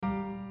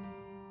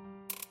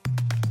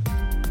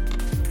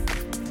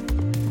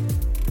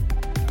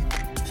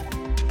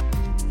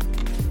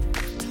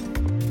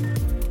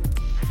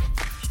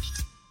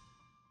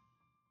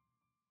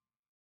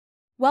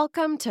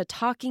Welcome to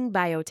Talking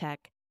Biotech,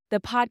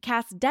 the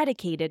podcast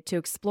dedicated to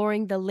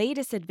exploring the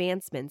latest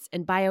advancements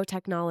in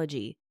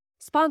biotechnology,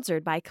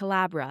 sponsored by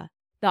Collabra,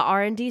 the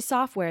R&D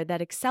software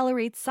that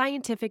accelerates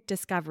scientific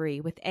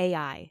discovery with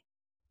AI.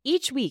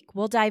 Each week,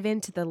 we'll dive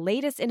into the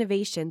latest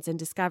innovations and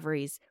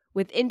discoveries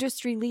with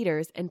industry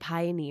leaders and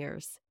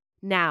pioneers.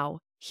 Now,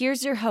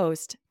 here's your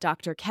host,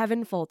 Dr.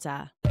 Kevin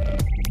Folta.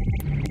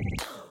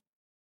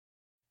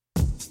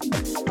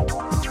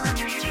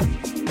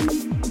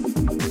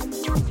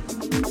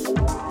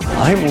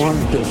 I want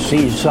to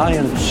see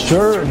science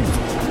serve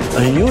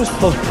a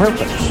useful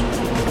purpose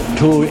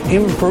to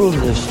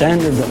improve the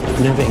standard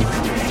of living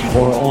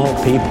for all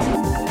people.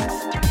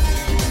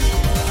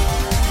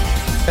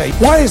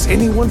 Why is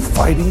anyone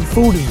fighting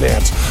food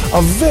advance?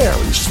 A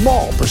very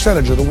small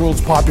percentage of the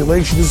world's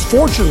population is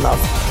fortunate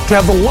enough to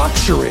have the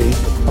luxury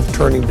of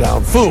turning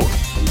down food.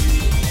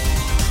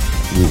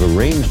 We've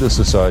arranged a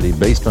society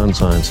based on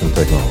science and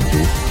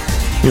technology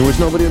in which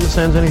nobody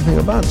understands anything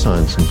about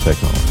science and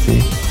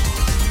technology.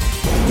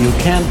 You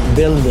can't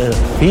build a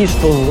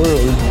peaceful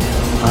world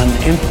on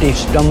empty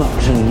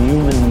stomachs and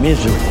human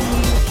misery.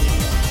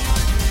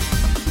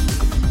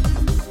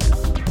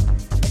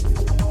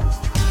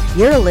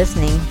 You're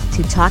listening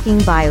to Talking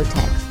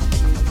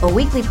Biotech, a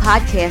weekly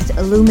podcast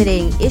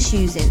illuminating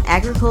issues in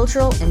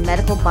agricultural and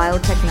medical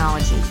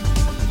biotechnology.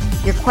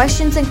 Your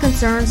questions and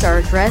concerns are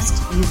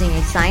addressed using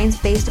a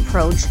science-based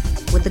approach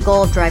with the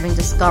goal of driving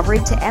discovery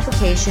to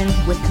application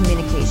with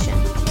communication.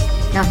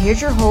 Now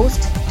here's your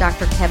host,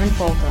 Dr. Kevin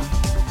Folta.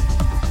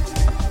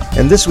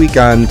 And this week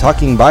on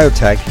Talking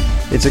Biotech,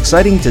 it's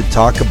exciting to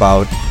talk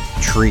about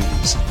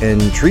trees.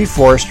 And tree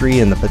forestry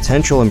and the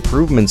potential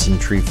improvements in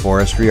tree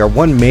forestry are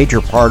one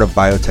major part of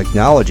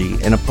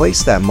biotechnology and a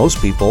place that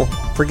most people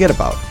forget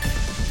about.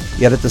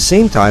 Yet at the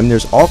same time,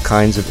 there's all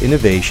kinds of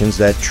innovations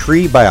that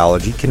tree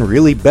biology can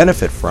really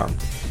benefit from.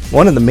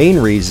 One of the main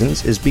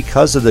reasons is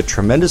because of the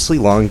tremendously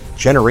long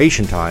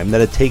generation time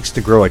that it takes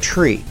to grow a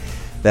tree.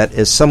 That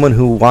as someone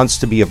who wants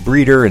to be a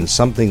breeder in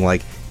something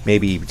like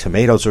maybe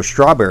tomatoes or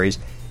strawberries,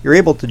 you're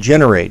able to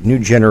generate new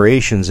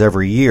generations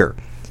every year.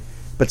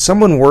 But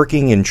someone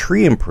working in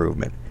tree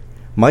improvement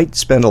might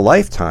spend a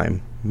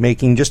lifetime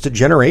making just a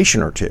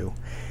generation or two.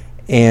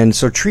 And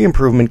so tree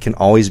improvement can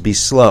always be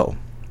slow.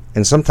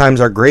 And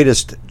sometimes our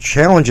greatest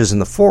challenges in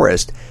the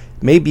forest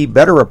may be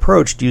better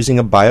approached using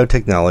a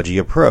biotechnology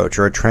approach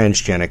or a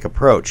transgenic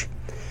approach.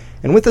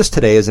 And with us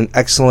today is an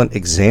excellent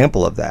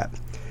example of that.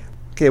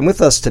 Okay, and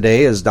with us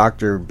today is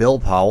Dr. Bill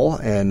Powell,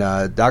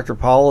 and Dr.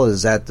 Powell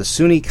is at the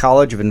SUNY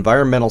College of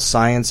Environmental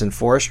Science and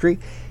Forestry.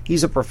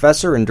 He's a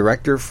professor and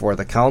director for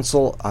the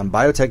Council on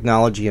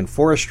Biotechnology and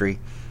Forestry,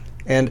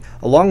 and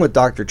along with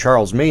Dr.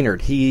 Charles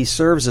Maynard, he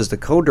serves as the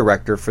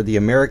co-director for the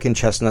American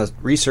Chestnut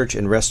Research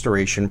and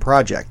Restoration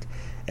Project,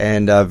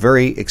 and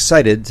very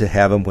excited to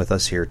have him with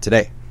us here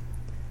today.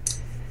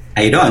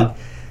 How you doing?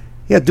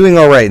 Yeah, doing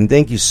all right, and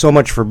thank you so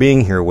much for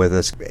being here with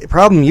us. The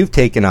problem you've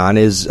taken on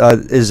is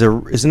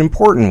an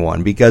important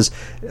one because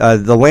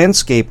the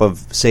landscape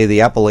of, say,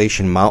 the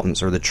Appalachian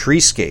Mountains or the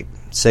treescape,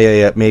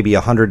 say maybe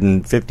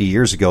 150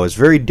 years ago, is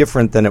very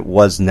different than it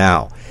was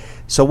now.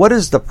 So what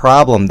is the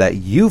problem that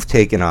you've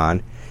taken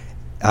on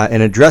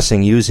in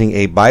addressing using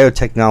a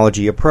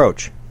biotechnology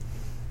approach?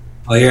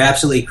 Well, you're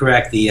absolutely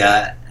correct. The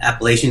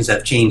Appalachians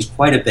have changed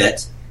quite a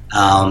bit.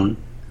 Like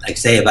I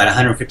say, about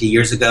 150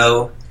 years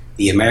ago,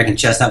 the American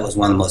chestnut was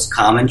one of the most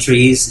common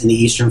trees in the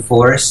eastern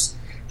forests,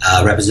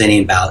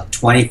 representing about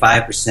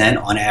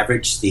 25% on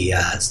average the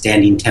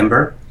standing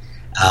timber.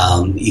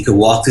 You could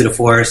walk through the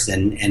forest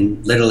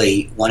and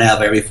literally 1 out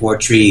of every 4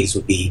 trees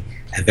would be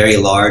a very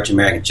large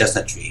American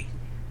chestnut tree.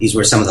 These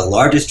were some of the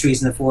largest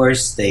trees in the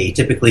forest. They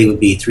typically would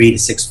be 3 to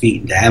 6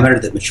 feet in diameter,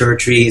 the mature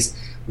trees,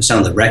 with some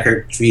of the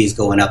record trees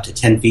going up to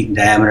 10 feet in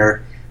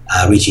diameter,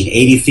 reaching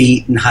 80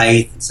 feet in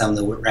height, and some of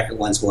the record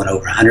ones going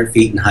over 100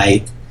 feet in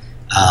height.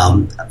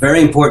 A very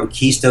important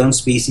keystone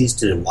species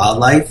to the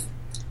wildlife,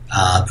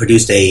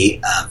 produced a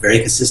very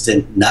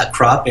consistent nut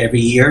crop every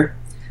year,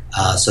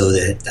 so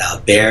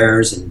that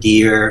bears and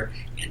deer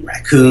and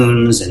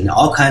raccoons and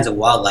all kinds of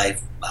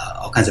wildlife,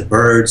 all kinds of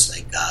birds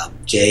like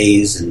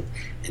jays and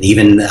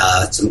even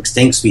some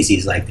extinct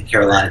species like the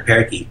Carolina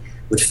parakeet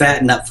would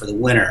fatten up for the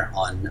winter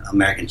on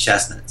American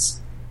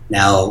chestnuts.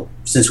 Now,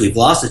 since we've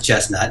lost the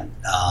chestnut,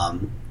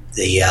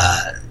 the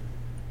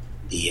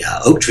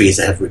oak trees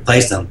that have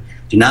replaced them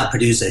do not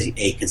produce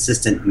a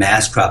consistent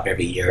mass crop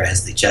every year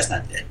as the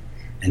chestnut did.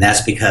 And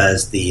that's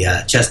because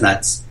the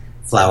chestnuts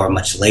flower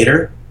much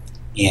later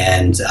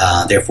and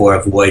therefore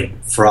avoid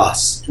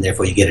frost, and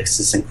therefore you get a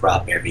consistent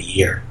crop every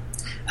year.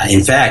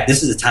 In fact,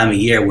 this is the time of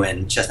year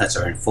when chestnuts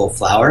are in full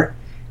flower,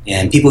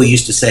 and people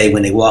used to say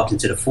when they walked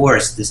into the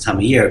forest this time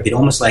of year, it'd be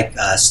almost like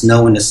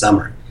snow in the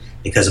summer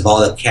because of all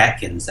the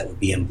catkins that would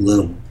be in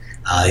bloom.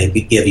 It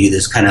would give you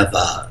this kind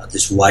of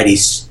this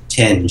whitish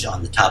tinge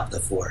on the top of the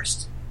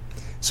forest.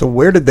 So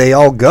where did they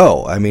all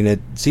go? I mean, it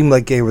seemed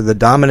like they were the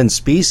dominant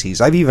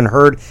species. I've even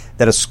heard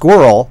that a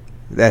squirrel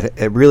that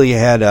really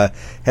had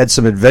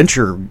some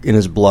adventure in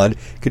his blood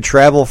could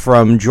travel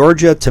from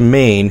Georgia to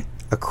Maine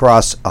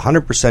across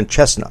 100%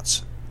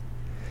 chestnuts.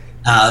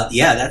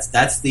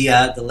 That's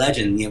the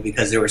legend,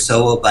 because they were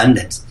so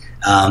abundant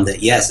that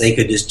yes, they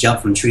could just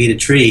jump from tree to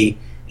tree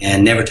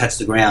and never touch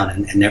the ground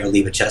and never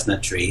leave a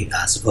chestnut tree,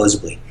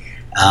 supposedly.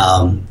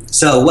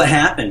 So what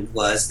happened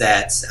was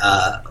that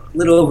a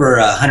little over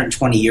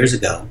 120 years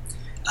ago,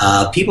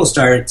 people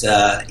started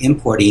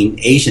importing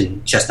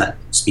Asian chestnut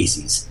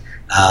species.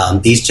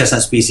 These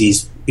chestnut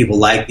species people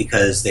liked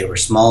because they were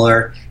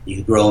smaller, you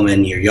could grow them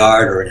in your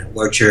yard or in an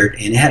orchard,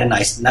 and it had a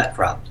nice nut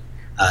crop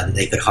that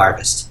they could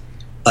harvest.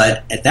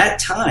 But at that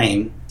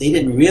time, they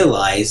didn't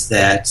realize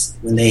that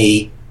when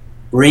they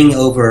bring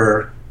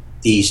over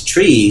these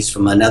trees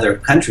from another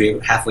country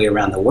halfway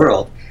around the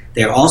world,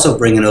 they're also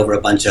bringing over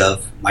a bunch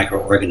of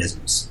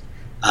microorganisms.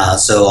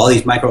 So all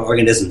these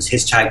microorganisms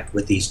hitchhiked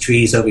with these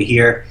trees over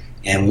here,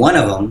 and one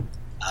of them,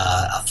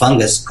 a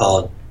fungus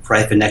called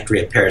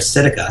Coryphonectria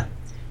parasitica,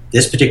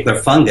 this particular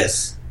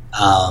fungus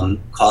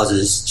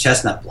causes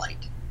chestnut blight.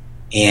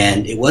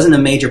 And it wasn't a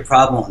major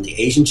problem on the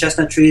Asian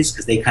chestnut trees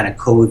because they kind of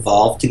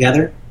co-evolved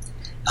together.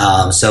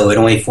 So it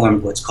only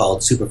formed what's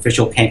called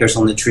superficial cankers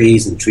on the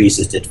trees, and the trees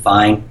just did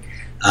fine.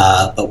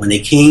 But when they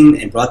came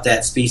and brought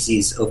that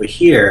species over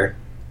here,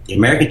 the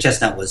American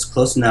chestnut was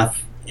close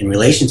enough in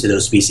relation to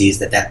those species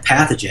that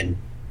pathogen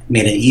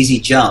made an easy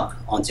jump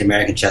onto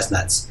American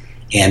chestnuts.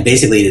 And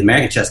basically, the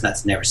American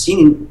chestnuts never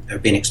seen or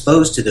been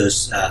exposed to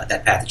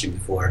that pathogen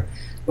before,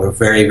 were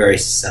very, very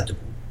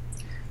susceptible.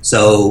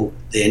 So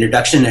the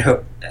introduction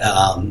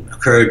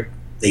occurred,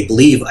 they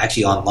believe,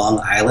 actually on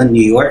Long Island,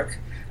 New York,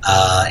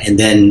 and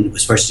then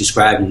was first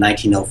described in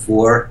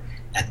 1904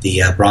 at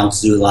the Bronx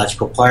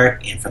Zoological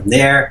Park. And from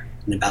there,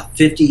 in about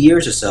 50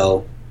 years or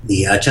so,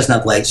 the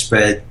chestnut blight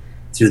spread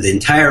through the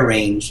entire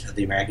range of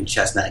the American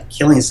chestnut,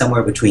 killing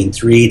somewhere between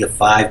 3 to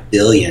 5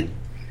 billion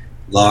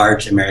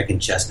large American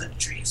chestnut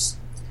trees.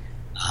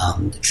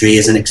 The tree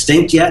isn't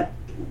extinct yet.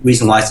 The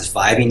reason why it's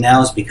surviving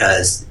now is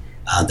because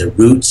the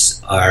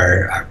roots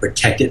are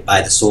protected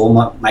by the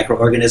soil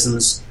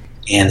microorganisms,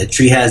 and the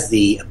tree has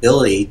the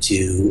ability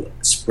to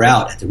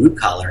sprout at the root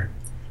collar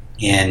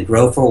and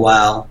grow for a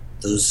while.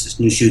 Those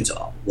new shoots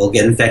will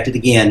get infected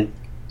again,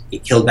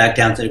 get killed back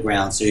down to the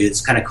ground. So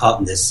it's kind of caught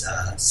in this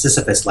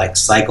Sisyphus-like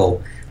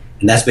cycle,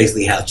 and that's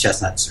basically how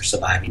chestnuts are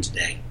surviving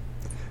today.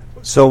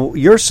 So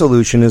your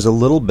solution is a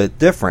little bit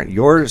different.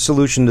 Your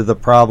solution to the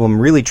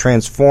problem really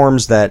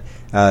transforms that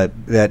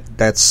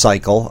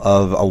cycle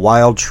of a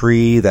wild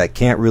tree that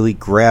can't really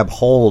grab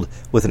hold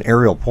with an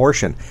aerial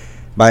portion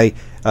by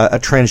a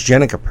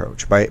transgenic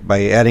approach,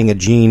 by adding a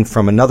gene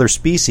from another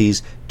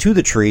species to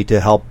the tree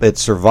to help it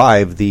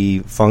survive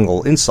the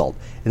fungal insult.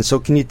 And so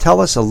can you tell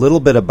us a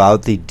little bit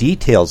about the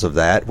details of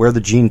that, where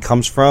the gene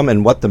comes from,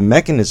 and what the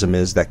mechanism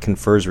is that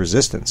confers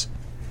resistance?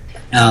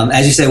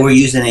 As you said, we're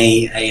using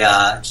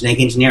a genetic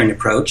engineering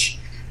approach.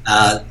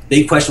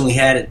 Big question we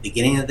had at the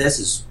beginning of this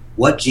is,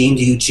 what gene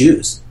do you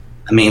choose?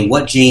 I mean,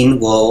 what gene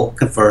will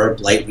confer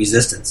blight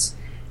resistance?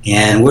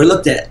 And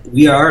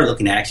we are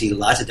looking at actually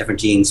lots of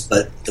different genes,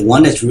 but the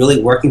one that's really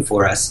working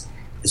for us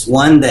is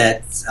one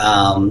that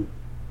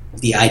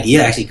the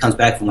idea actually comes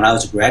back from when I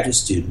was a graduate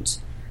student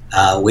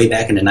way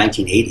back in the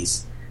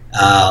 1980s.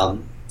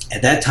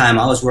 At that time,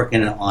 I was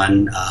working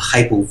on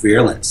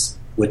hypovirulence,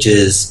 which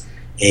is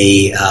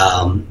a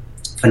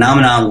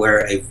phenomenon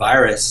where a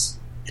virus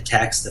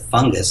attacks the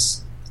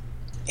fungus,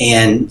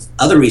 and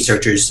other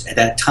researchers at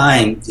that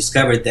time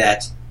discovered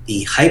that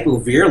the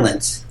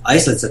hypovirulent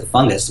isolates of the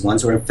fungus, the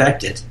ones who were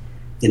infected,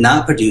 did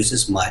not produce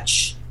as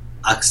much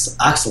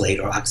oxalate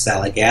or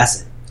oxalic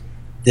acid.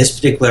 This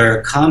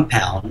particular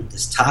compound,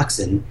 this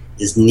toxin,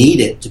 is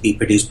needed to be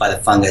produced by the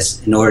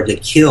fungus in order to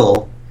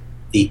kill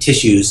the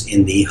tissues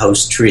in the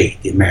host tree,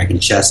 the American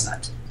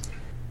chestnut.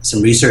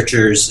 Some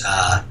researchers,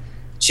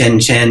 Chen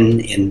Chen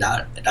in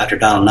Dr.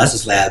 Donald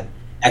Nuss's lab,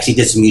 actually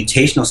did some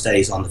mutational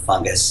studies on the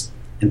fungus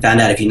and found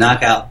out if you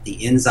knock out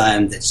the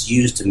enzyme that's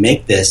used to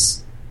make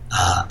this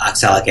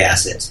oxalic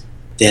acid,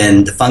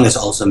 then the fungus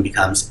also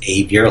becomes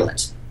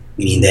avirulent,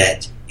 meaning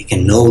that it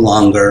can no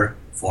longer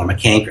form a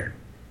canker.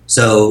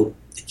 So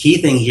the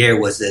key thing here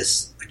was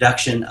this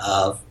production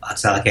of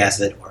oxalic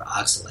acid or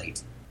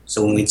oxalate.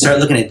 So when we start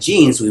looking at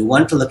genes, we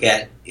want to look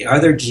at, are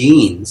there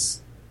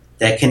genes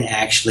that can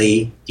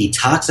actually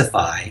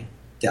detoxify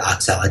the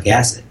oxalic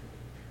acid?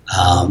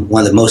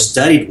 One of the most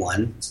studied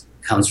ones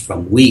comes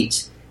from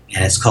wheat,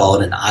 and it's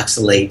called an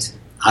oxalate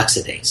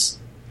oxidase.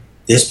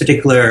 This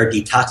particular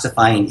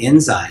detoxifying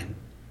enzyme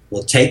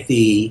will take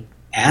the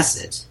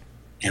acid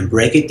and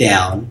break it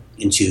down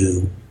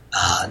into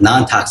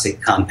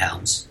non-toxic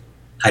compounds,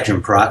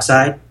 hydrogen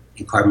peroxide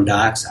and carbon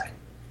dioxide.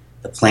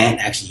 The plant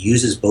actually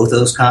uses both of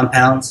those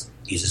compounds,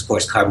 uses, of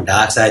course, carbon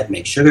dioxide to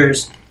make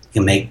sugars,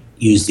 can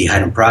use the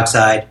hydrogen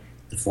peroxide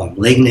to form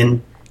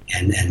lignin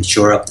and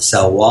shore up the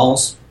cell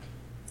walls.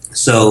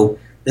 So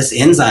this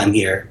enzyme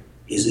here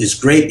is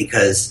great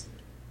because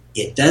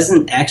it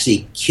doesn't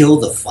actually kill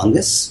the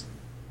fungus.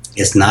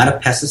 It's not a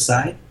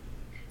pesticide.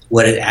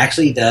 What it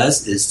actually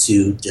does is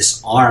to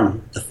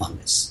disarm the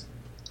fungus.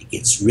 It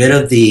gets rid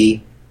of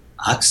the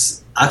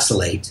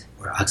oxalate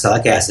or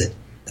oxalic acid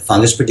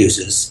fungus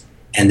produces,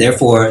 and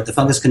therefore the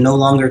fungus can no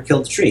longer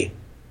kill the tree.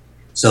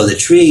 So the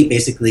tree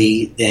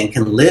basically then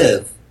can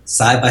live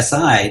side by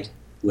side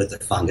with the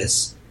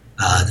fungus.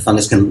 The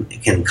fungus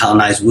can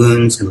colonize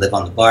wounds, can live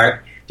on the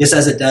bark, just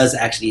as it does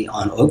actually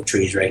on oak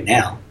trees right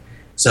now.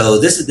 So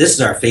this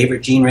is our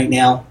favorite gene right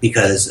now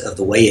because of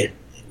the way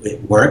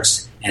it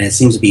works, and it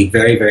seems to be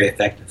very, very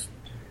effective.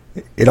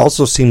 It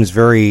also seems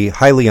very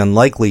highly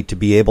unlikely to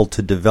be able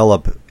to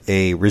develop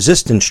a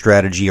resistance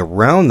strategy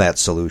around that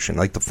solution.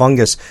 Like the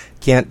fungus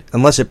can't,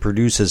 unless it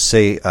produces,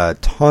 say,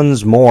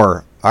 tons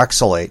more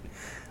oxalate,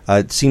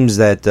 it seems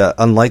that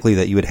unlikely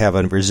that you would have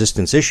a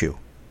resistance issue.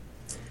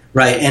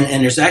 Right,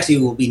 and there's actually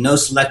will be no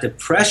selective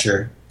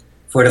pressure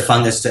for the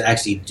fungus to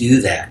actually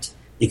do that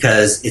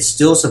because it's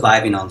still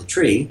surviving on the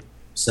tree.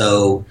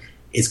 So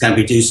it's going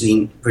to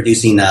be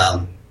producing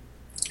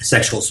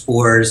sexual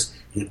spores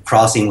and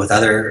crossing with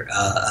other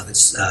of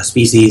its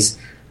species.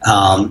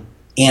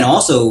 And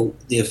also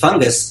the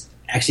fungus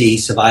actually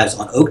survives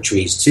on oak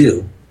trees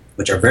too,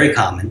 which are very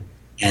common.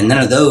 And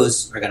none of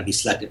those are going to be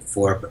selected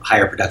for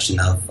higher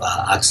production of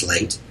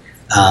oxalate.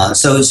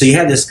 So you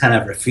have this kind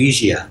of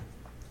refugia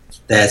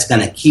that's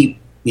going to keep,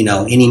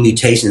 any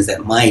mutations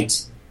that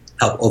might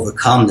help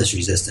overcome this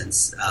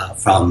resistance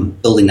from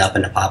building up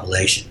in the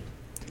population.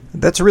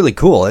 That's really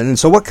cool. And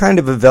so what kind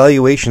of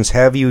evaluations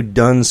have you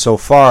done so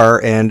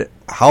far, and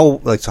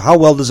how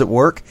well does it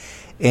work?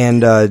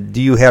 And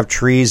do you have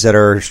trees that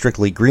are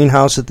strictly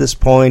greenhouse at this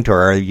point, or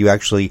are you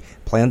actually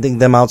planting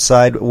them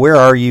outside? Where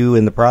are you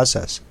in the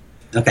process?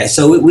 Okay,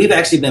 so we've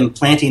actually been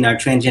planting our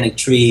transgenic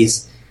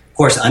trees, of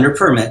course, under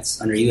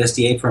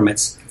USDA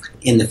permits,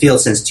 in the field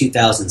since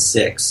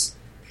 2006.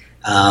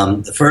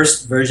 The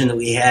first version that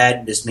we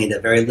had just made a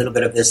very little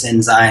bit of this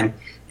enzyme,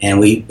 and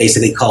we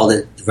basically called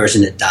it the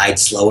version that died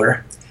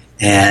slower.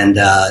 And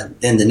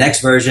then the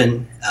next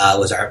version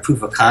was our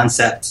proof of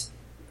concept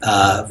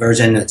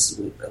version. It's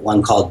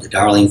one called the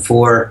Darling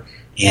 4,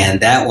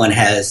 and that one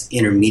has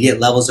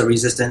intermediate levels of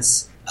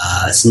resistance,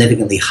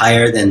 significantly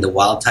higher than the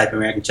wild-type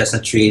American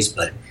chestnut trees,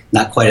 but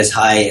not quite as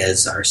high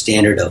as our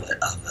standard of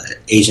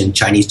Asian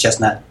Chinese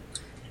chestnut.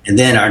 And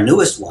then our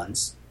newest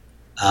ones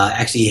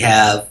actually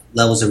have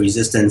levels of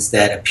resistance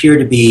that appear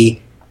to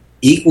be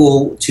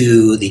equal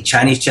to the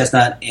Chinese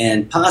chestnut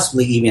and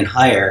possibly even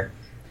higher.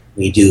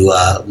 We do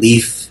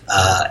leaf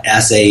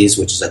assays,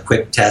 which is a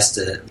quick test,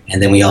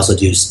 and then we also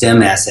do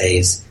stem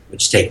assays,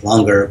 which take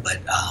longer but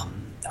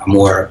are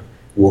more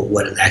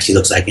what it actually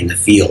looks like in the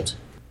field.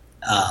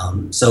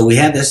 So we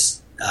have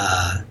this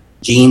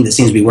gene that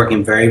seems to be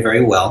working very,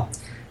 very well,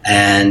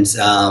 and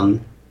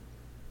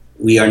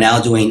we are now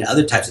doing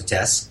other types of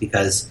tests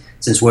because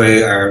since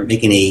we are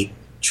making a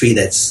tree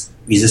that's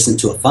resistant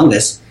to a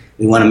fungus,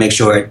 we want to make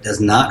sure it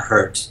does not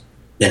hurt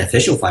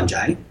beneficial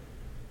fungi,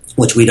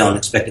 which we don't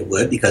expect it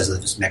would because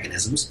of its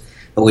mechanisms,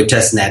 but we're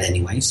testing that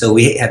anyway. So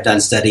we have done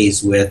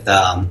studies with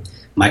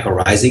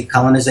mycorrhizae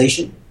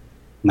colonization.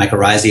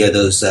 Mycorrhizae are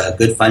those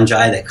good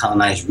fungi that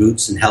colonize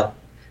roots and help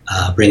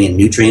bring in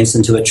nutrients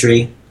into a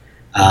tree.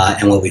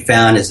 And what we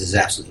found is there's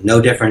absolutely no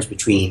difference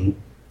between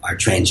our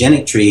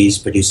transgenic trees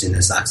producing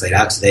this oxalate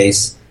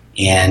oxidase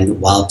and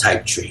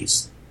wild-type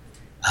trees.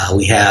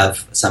 We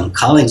have some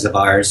colleagues of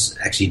ours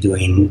actually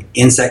doing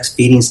insect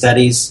feeding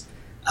studies,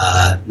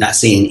 not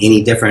seeing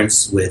any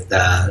difference with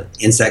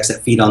insects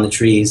that feed on the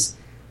trees.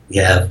 We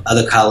have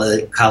other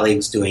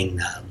colleagues doing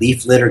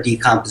leaf litter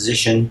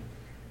decomposition,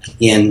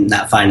 again,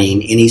 not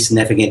finding any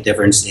significant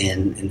difference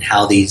in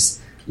how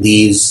these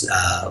leaves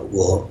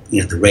will,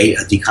 the rate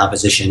of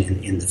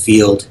decomposition in the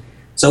field.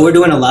 So we're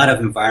doing a lot of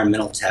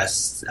environmental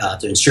tests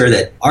to ensure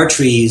that our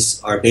trees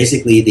are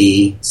basically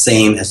the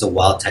same as the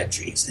wild-type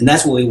trees. And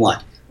that's what we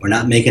want. We're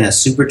not making a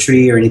super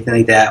tree or anything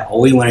like that.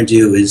 All we want to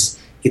do is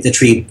get the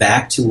tree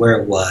back to where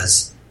it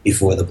was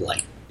before the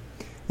blight.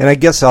 And I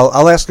guess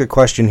I'll ask a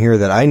question here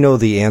that I know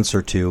the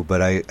answer to,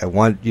 but I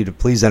want you to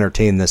please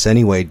entertain this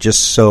anyway,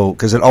 just so,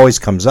 because it always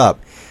comes up,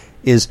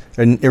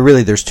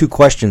 there's two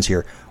questions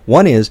here.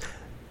 One is,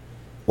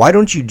 why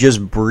don't you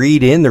just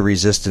breed in the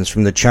resistance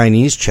from the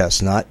Chinese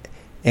chestnut?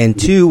 And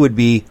two would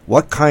be,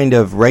 what kind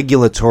of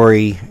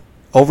regulatory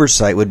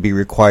oversight would be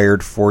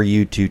required for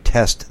you to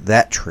test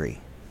that tree?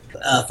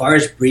 As far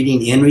as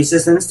breeding in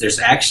resistance, there's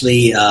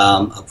actually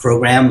a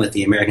program with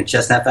the American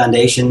Chestnut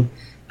Foundation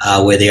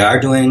where they are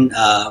doing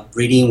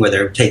breeding, where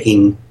they're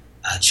taking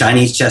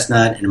Chinese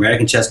chestnut and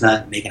American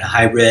chestnut, making a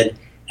hybrid,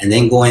 and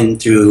then going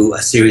through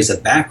a series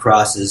of back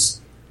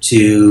crosses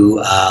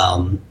to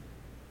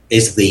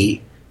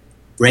basically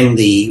bring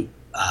the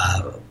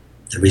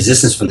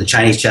resistance from the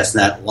Chinese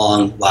chestnut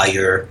along while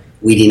you're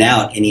weeding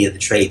out any of the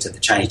traits of the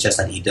Chinese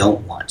chestnut you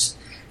don't want.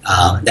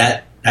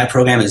 That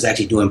program is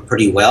actually doing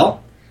pretty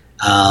well.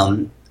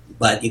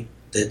 But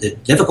the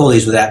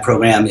difficulties with that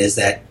program is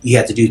that you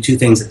have to do two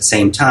things at the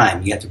same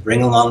time. You have to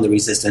bring along the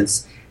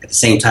resistance, at the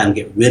same time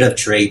get rid of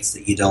traits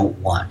that you don't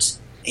want.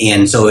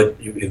 And so it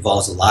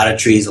involves a lot of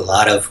trees, a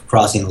lot of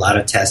crossing, a lot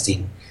of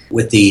testing.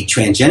 With the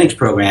transgenics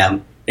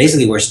program,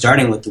 basically we're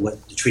starting with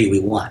the tree we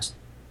want,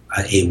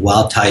 a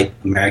wild-type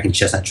American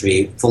chestnut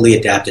tree, fully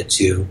adapted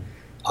to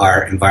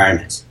our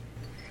environment.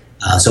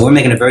 So we're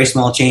making a very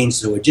small change,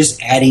 so we're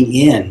just adding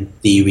in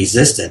the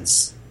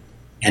resistance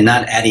and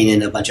not adding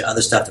in a bunch of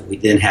other stuff that we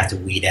didn't have to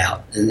weed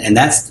out. And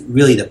that's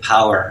really the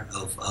power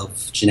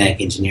of genetic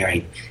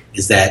engineering,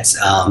 is that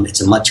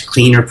it's a much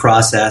cleaner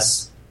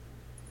process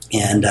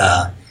and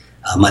a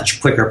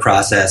much quicker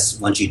process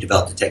once you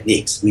develop the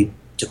techniques. We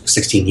took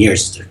 16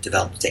 years to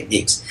develop the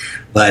techniques.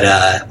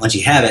 But once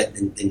you have it,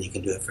 then you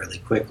can do it fairly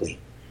quickly.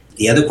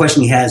 The other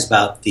question you had is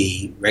about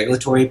the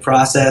regulatory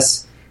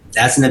process.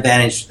 That's an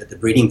advantage that the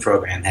breeding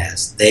program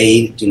has.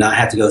 They do not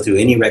have to go through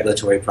any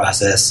regulatory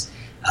process.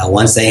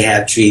 Once they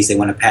have trees they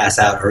want to pass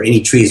out, or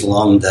any trees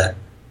along the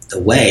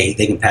way,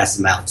 they can pass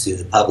them out to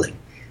the public.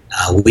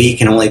 We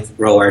can only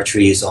grow our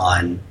trees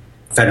on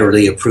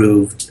federally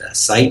approved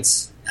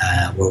sites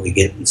where we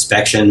get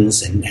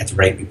inspections and have to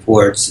write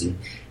reports and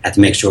have to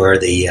make sure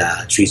the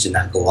trees do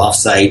not go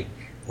off-site,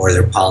 or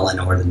their pollen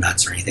or the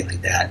nuts or anything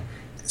like that.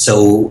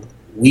 So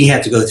we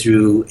have to go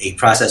through a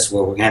process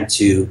where we're going to have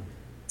to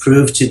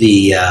prove to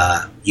the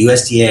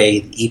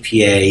USDA, the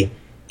EPA,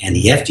 and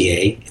the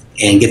FDA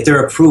and get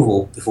their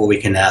approval before we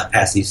can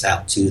pass these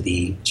out to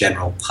the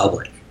general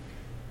public.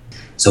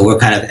 So we're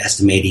kind of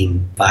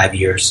estimating 5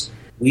 years.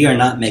 We are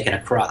not making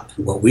a crop.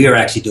 What we are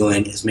actually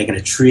doing is making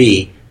a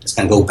tree that's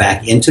going to go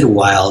back into the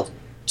wild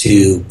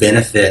to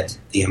benefit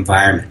the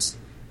environment.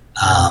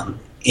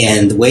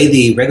 And the way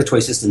the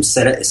regulatory system is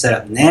set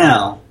up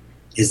now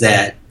is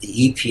that the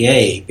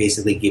EPA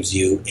basically gives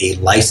you a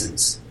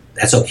license.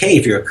 That's okay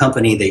if you're a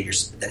company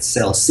that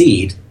sells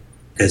seed,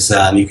 because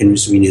you can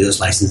just renew those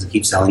licenses and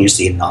keep selling your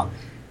seed and all.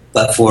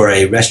 But for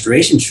a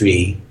restoration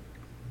tree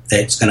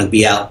that's going to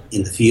be out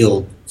in the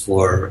field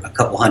for a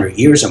couple hundred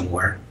years or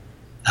more,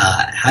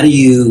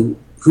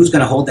 who's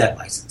going to hold that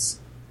license?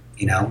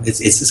 You know,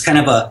 it's kind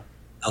of a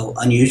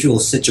unusual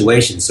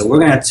situation. So we're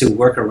going to have to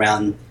work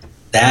around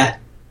that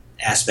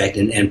aspect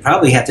and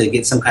probably have to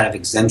get some kind of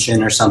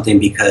exemption or something,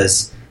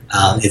 because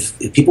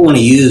if people want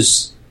to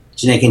use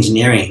genetic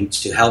engineering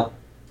to help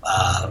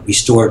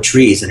restore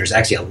trees, and there's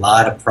actually a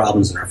lot of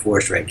problems in our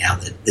forest right now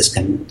that this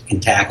can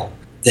tackle,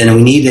 then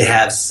we need to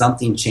have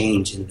something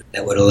change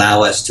that would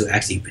allow us to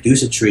actually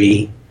produce a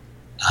tree,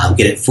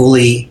 get it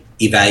fully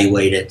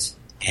evaluated,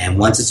 and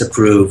once it's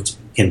approved,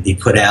 can be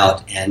put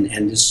out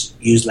and just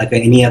used like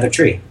any other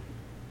tree.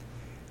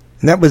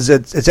 And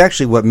it's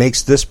actually what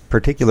makes this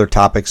particular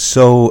topic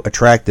so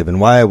attractive, and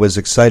why I was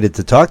excited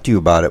to talk to you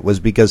about it was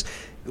because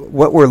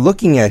what we're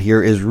looking at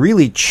here is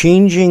really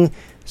taking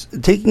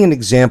an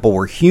example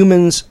where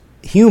humans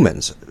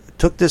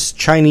took this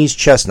Chinese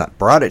chestnut,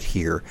 brought it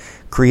here,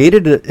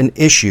 created an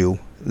issue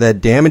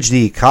that damaged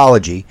the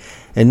ecology,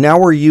 and now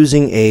we're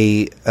using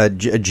a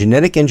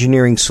genetic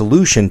engineering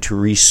solution to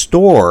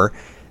restore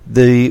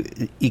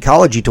the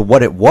ecology to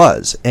what it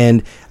was.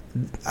 And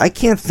I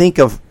can't think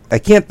of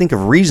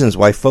reasons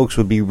why folks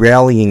would be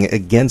rallying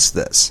against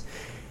this.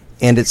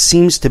 And it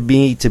seems to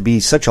be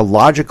such a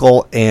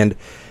logical and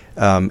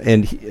I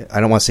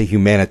don't want to say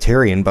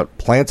humanitarian, but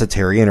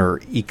planetarian or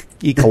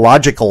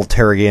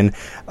ecologicalitarian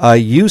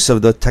use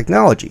of the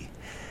technology.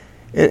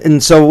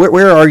 And so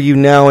where are you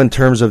now in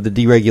terms of the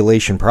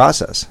deregulation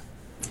process?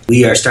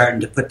 We are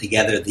starting to put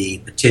together the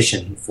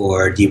petition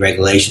for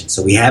deregulation.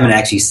 So we haven't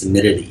actually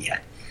submitted it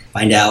yet.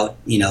 Find out,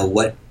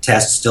 what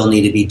tests still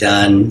need to be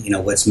done,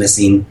 what's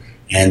missing,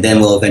 and then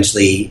we'll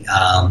eventually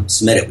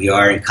submit it. We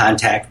are in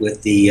contact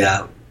with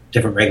the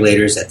different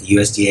regulators at the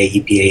USDA,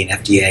 EPA,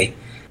 and FDA.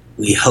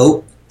 We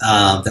hope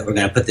that we're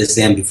going to put this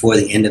in before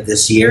the end of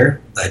this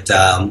year, but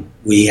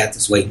we have to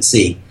just wait and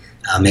see.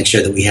 Make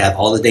sure that we have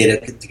all the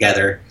data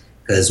together,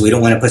 because we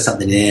don't want to put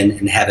something in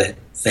and have it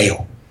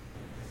fail.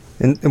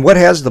 And what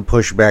has the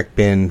pushback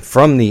been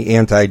from the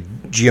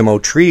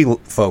anti-GMO tree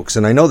folks?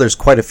 And I know there's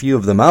quite a few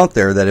of them out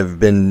there that have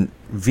been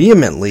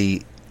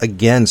vehemently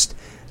against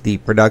the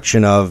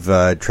production of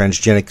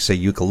transgenic, say,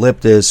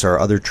 eucalyptus or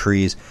other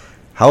trees.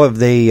 How have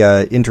they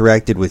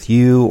interacted with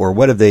you, or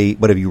what have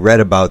you read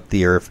about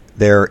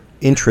their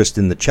interest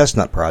in the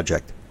Chestnut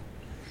Project?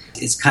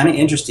 It's kind of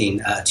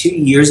interesting. 2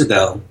 years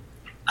ago,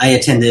 I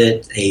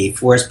attended a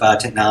forest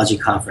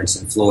biotechnology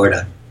conference in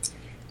Florida.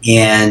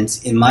 And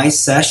in my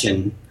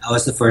session, I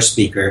was the first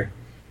speaker,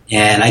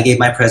 and I gave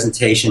my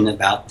presentation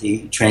about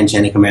the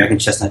transgenic American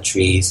chestnut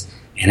trees,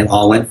 and it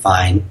all went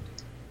fine.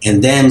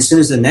 And then as soon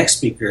as the next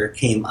speaker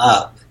came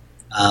up,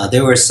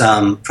 there were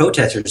some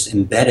protesters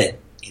embedded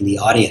in the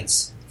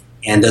audience.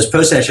 And those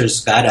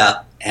protesters got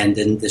up and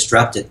then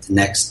disrupted the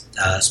next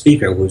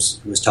speaker who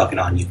was talking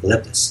on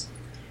eucalyptus.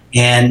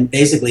 And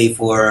basically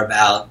for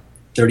about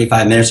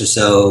 35 minutes or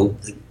so,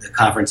 the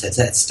conference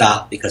had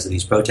stopped because of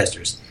these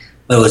protesters.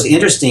 But it was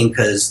interesting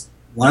because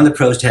one of the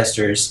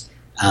protesters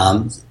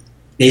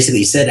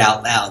basically said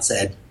out loud,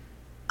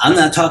 "I'm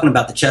not talking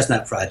about the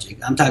Chestnut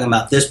Project, I'm talking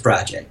about this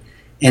project."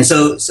 And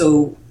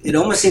so it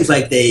almost seems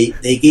like they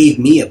gave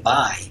me a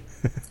bye.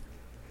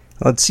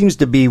 Well, it seems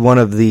to be one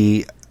of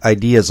the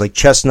ideas like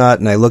chestnut,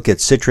 and I look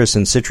at citrus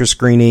and citrus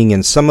greening,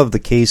 and some of the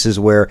cases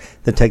where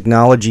the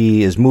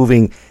technology is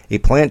moving a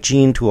plant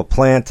gene to a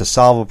plant to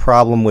solve a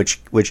problem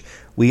which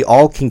we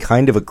all can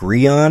kind of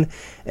agree on,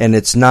 and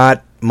it's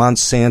not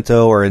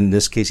Monsanto, or in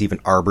this case even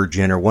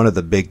Arborgen, or one of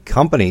the big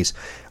companies,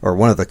 or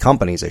one of the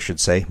companies, I should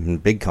say,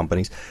 big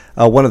companies,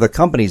 one of the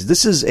companies.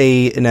 This is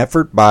an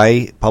effort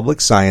by public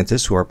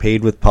scientists who are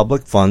paid with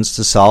public funds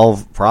to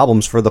solve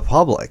problems for the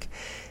public.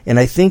 And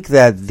I think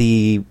that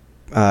the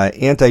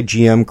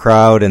anti-GM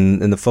crowd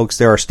and the folks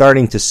there are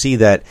starting to see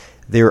that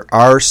there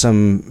are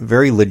some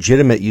very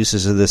legitimate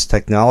uses of this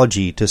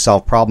technology to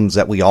solve problems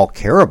that we all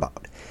care about.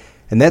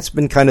 And that's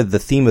been kind of the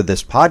theme of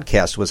this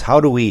podcast, was how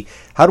do we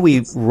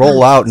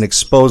roll out and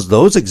expose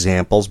those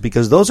examples,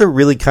 because those are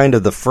really kind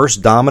of the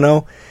first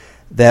domino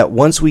that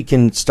once we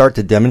can start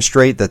to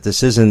demonstrate that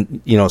this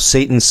isn't,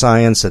 Satan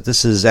science, that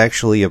this is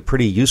actually a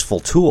pretty useful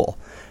tool,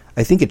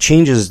 I think it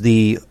changes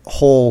the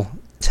whole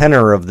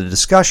tenor of the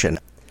discussion.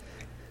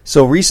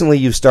 So recently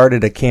you've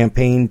started a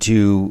campaign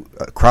to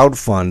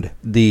crowdfund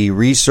the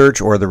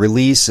research or the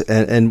release,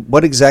 and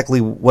what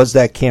exactly was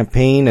that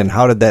campaign, and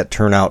how did that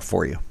turn out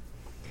for you?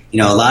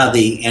 A lot of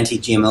the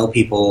anti-GMO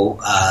people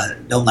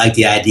don't like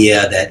the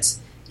idea that,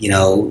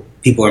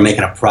 people are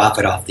making a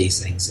profit off these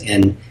things.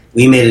 And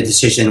we made a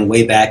decision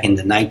way back in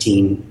the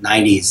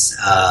 1990s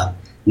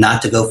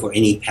not to go for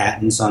any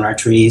patents on our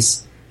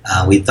trees.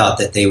 We thought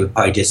that they would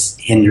probably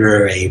just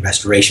hinder a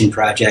restoration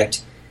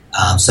project.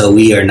 So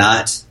we are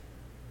not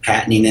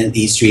patenting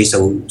these trees.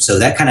 So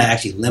that kind of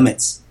actually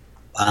limits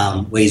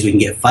ways we can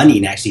get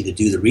funding actually to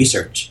do the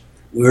research.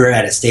 We're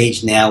at a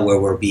stage now where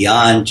we're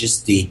beyond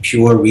just the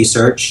pure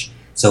research,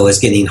 so it's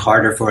getting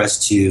harder for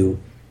us to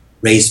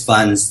raise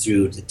funds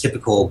through the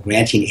typical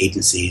granting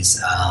agencies.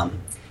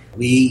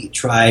 We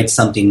tried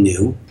something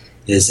new,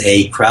 is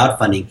a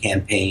crowdfunding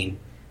campaign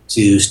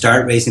to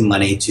start raising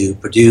money to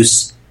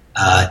produce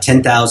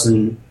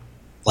 10,000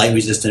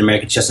 blight-resistant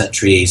American chestnut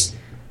trees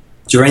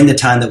during the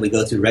time that we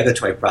go through the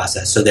regulatory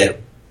process, so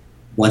that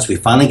once we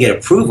finally get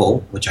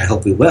approval, which I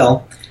hope we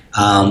will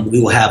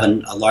have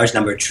a large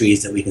number of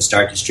trees that we can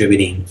start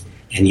distributing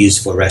and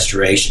use for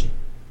restoration.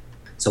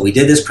 So we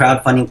did this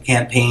crowdfunding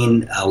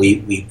campaign.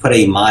 We put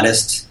a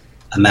modest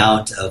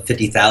amount of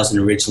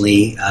 $50,000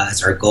 originally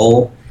as our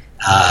goal.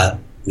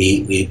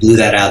 We blew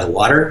that out of the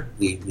water.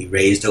 We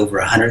raised over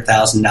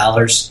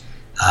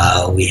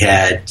 $100,000. We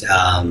had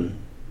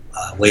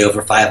way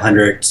over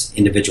 500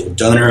 individual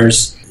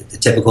donors. The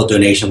typical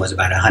donation was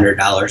about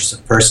 $100 a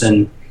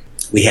person.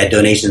 We had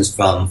donations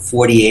from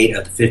 48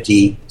 of the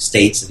 50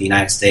 states of the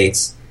United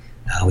States.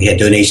 We had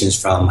donations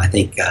from, I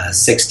think,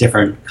 6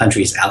 different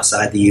countries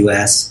outside the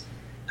U.S.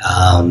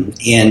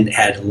 And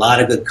had a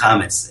lot of good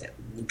comments.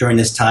 During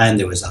this time,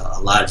 there was a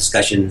lot of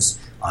discussions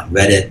on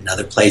Reddit and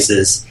other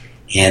places,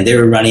 and they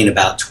were running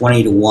about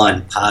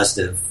 20-1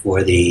 positive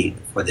for the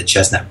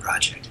Chestnut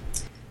Project.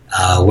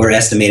 We're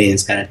estimating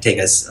it's going to take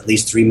us at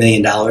least $3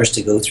 million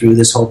to go through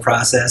this whole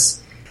process.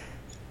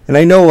 And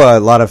I know a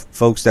lot of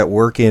folks that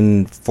work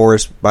in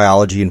forest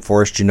biology and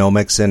forest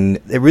genomics, and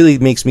it really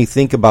makes me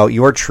think about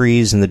your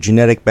trees and the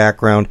genetic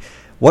background.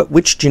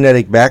 Which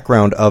genetic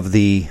background of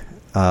the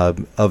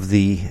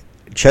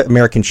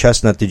American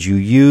chestnut did you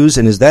use,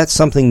 and is that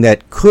something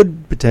that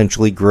could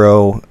potentially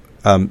grow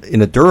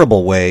in a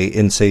durable way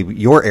in, say,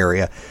 your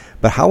area?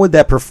 But how would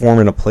that perform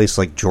in a place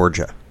like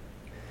Georgia?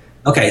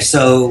 Okay,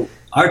 so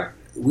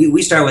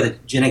we start with a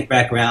genetic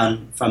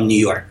background from New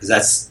York, because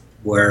that's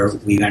where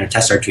we're going to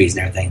test our trees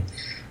and everything.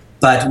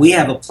 But we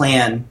have a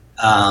plan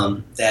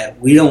that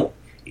we don't,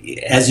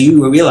 as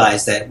you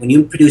realize, that when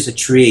you produce a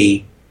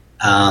tree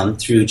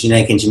through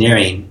genetic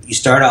engineering, you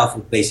start off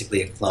with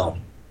basically a clone.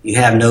 You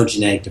have no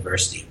genetic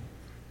diversity.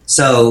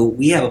 So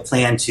we have a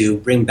plan to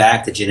bring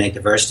back the genetic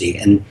diversity,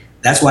 and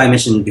that's why I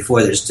mentioned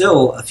before there's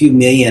still a few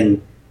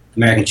million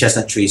American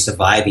chestnut trees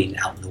surviving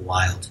out in the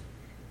wild.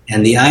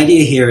 And the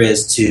idea here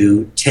is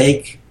to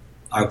take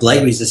our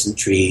blight-resistant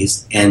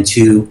trees and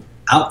to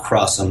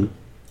outcross them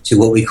to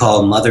what we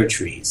call mother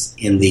trees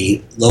in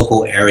the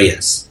local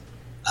areas.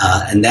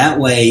 And that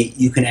way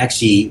you can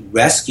actually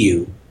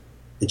rescue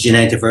the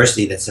genetic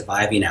diversity that's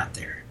surviving out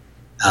there.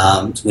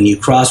 When you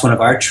cross one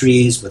of our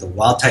trees with a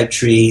wild-type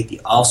tree,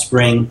 the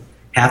offspring,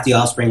 half the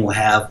offspring will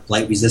have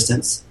blight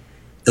resistance.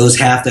 Those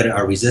half that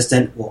are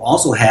resistant will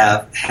also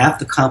have half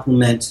the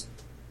complement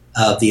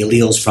of the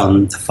alleles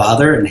from the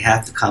father and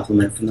half the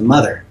complement from the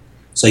mother.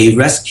 So you've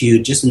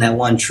rescued, just in that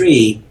one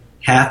tree,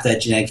 half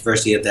that genetic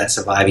diversity of that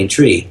surviving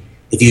tree.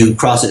 If you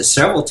cross it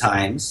several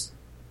times,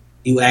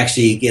 you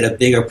actually get a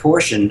bigger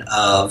portion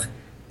of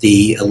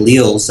the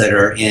alleles that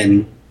are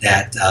in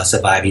that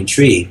surviving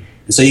tree.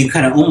 And so you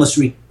kind of almost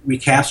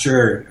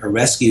recapture or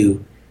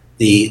rescue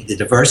the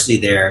diversity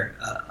there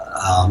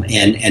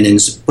and then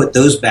put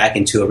those back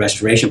into a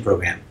restoration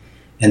program.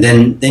 And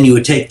then you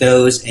would take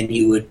those and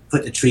you would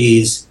put the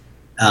trees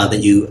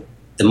the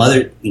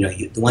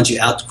ones you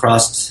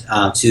outcrossed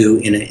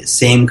to in a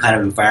same kind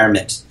of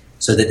environment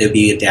so that they'd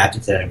be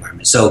adapted to that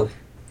environment. So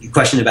your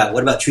question about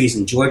what about trees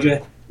in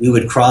Georgia? We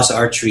would cross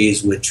our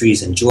trees with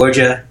trees in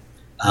Georgia,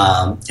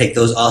 take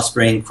those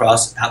offspring,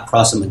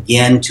 outcross them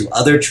again to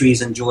other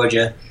trees in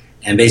Georgia,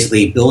 and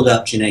basically build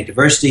up genetic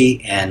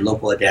diversity and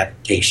local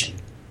adaptation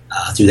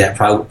through that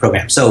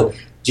program. So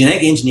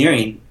genetic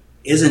engineering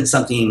isn't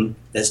something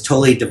that's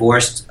totally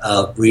divorced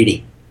of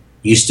breeding.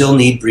 You still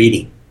need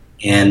breeding,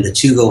 and the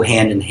two go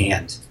hand in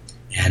hand,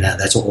 and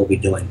that's what we'll be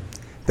doing.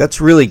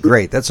 That's really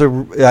great.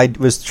 I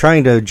was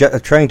trying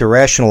to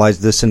rationalize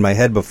this in my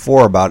head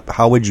before about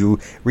how would you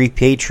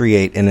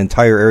repatriate an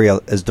entire area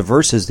as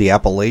diverse as the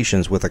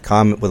Appalachians with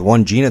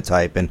one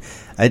genotype, and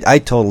I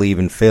totally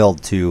even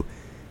failed to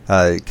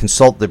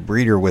consult the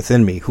breeder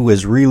within me, who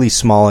is really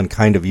small and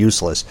kind of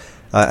useless.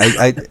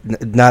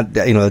 It's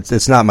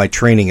not my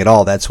training at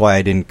all. That's why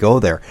I didn't go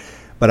there.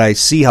 But I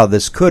see how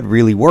this could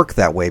really work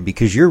that way,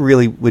 because you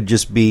really would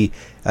just be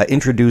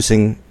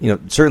introducing,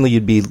 certainly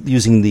you'd be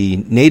using the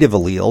native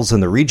alleles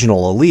and the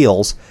regional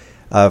alleles,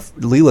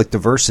 allelic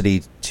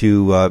diversity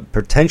to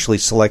potentially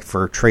select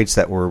for traits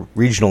that were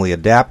regionally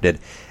adapted,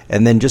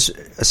 and then just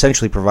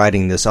essentially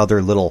providing this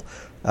other little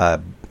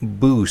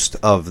boost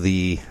of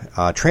the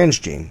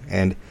transgene,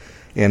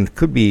 and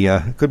could be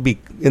that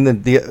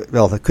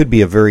could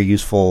be a very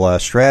useful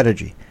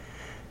strategy.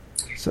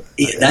 So,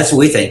 that's what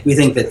we think. We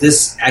think that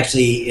this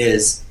actually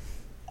is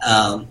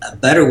a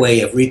better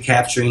way of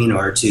recapturing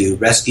or to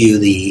rescue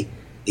the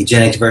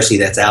genetic diversity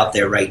that's out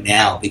there right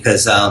now,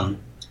 because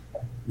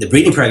the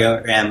breeding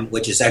program,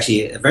 which is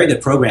actually a very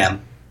good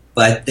program,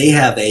 but they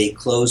have a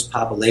closed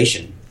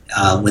population.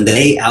 When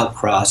they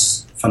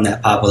outcross from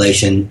that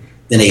population,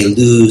 then they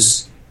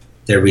lose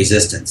their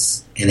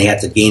resistance, and they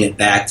have to gain it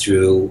back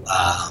through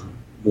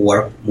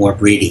more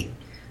breeding.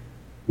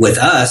 With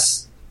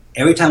us,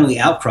 every time we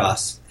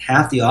outcross,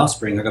 half the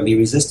offspring are going to be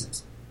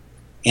resistant.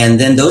 And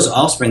then those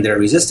offspring that are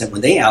resistant,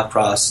 when they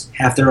outcross,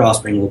 half their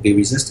offspring will be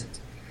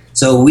resistant.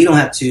 So we don't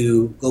have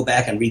to go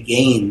back and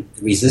regain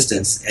the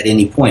resistance at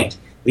any point.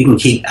 We can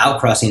keep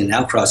outcrossing,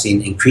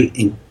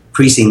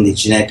 increasing the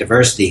genetic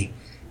diversity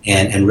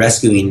and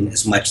rescuing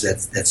as much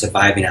that's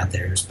surviving out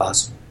there as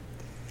possible.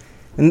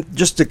 And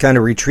just to kind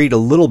of retreat a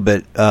little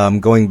bit,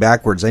 going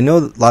backwards, I know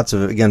that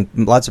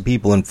lots of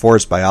people in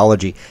forest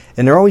biology,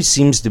 and there always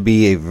seems to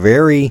be a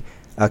very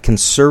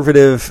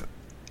conservative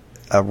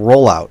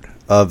rollout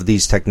of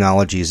these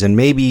technologies, and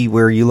maybe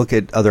where you look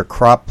at other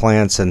crop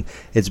plants and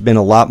it's been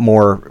a lot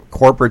more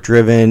corporate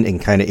driven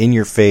and kind of in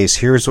your face.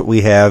 Here's what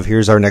we have.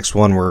 Here's our next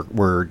one.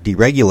 We're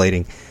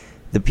deregulating.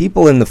 The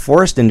people in the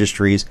forest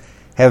industries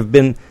have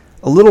been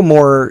a little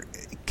more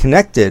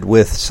connected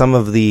with some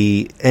of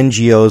the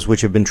NGOs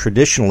which have been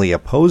traditionally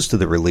opposed to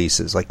the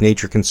releases, like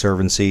Nature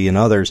Conservancy and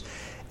others.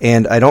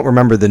 And I don't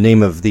remember the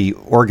name of the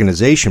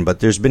organization,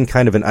 but there's been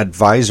kind of an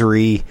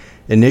advisory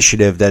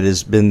initiative that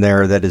has been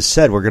there that has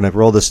said we're going to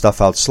roll this stuff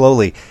out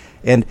slowly.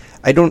 And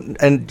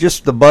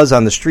just the buzz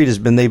on the street has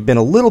been they've been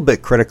a little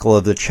bit critical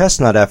of the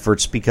chestnut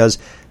efforts because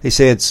they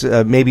say it's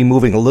maybe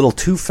moving a little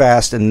too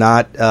fast and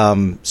not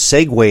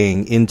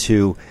segueing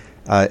into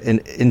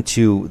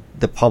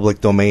the public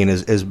domain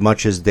as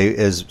much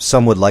as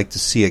some would like to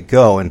see it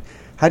go. And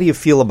how do you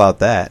feel about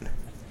that?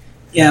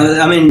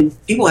 Yeah, I mean,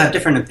 people have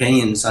different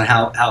opinions on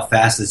how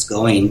fast it's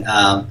going.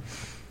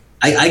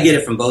 I get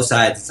it from both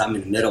sides. I'm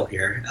in the middle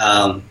here.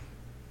 On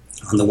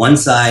the one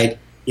side,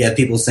 you have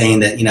people saying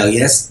that,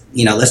 yes,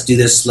 let's do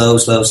this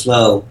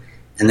slow.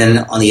 And then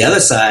on the other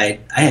side,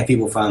 I have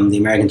people from the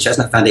American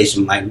Chestnut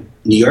Foundation, my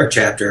New York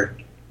chapter,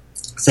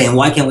 saying,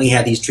 why can't we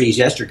have these trees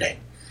yesterday?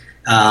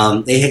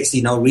 They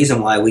see no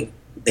reason why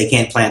they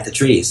can't plant the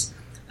trees.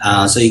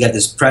 So you got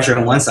this pressure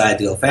on one side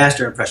to go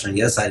faster and pressure on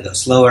the other side to go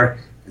slower.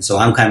 And so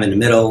I'm kind of in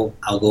the middle.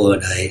 I'll go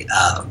at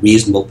a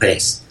reasonable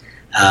pace.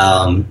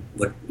 So,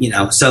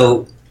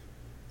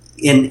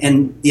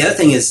 and the other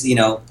thing is, see,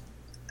 I'm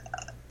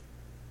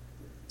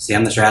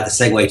not sure how to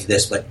segue to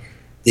this, but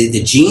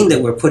the gene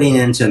that we're putting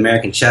into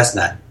American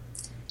chestnut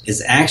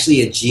is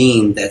actually a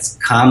gene that's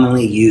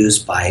commonly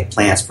used by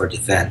plants for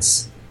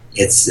defense.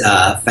 It's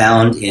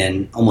found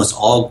in almost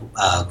all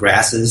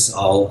grasses,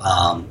 all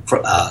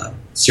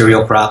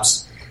cereal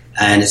crops,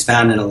 and it's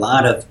found in a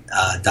lot of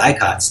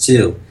dicots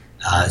too.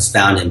 It's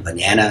found in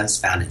bananas,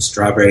 found in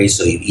strawberries,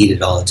 so you eat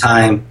it all the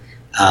time.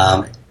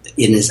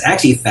 It is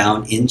actually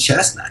found in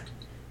chestnut,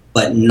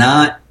 but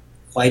not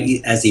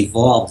quite as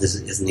evolved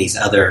as in these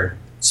other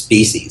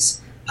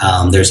species.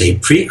 There's a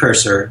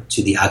precursor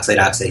to the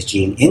oxalate-oxidase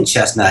gene in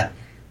chestnut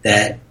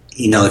that,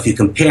 if you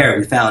compare,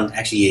 we found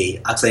actually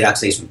a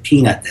oxalate-oxidase from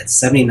peanut that's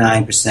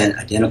 79%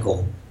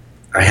 identical,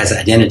 or has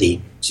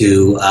identity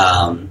to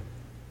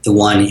the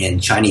one in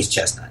Chinese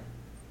chestnut.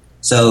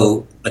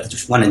 So, but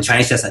the one in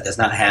Chinese chestnut does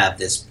not have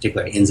this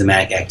particular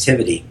enzymatic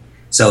activity.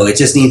 So it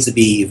just needs to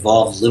be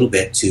evolved a little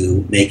bit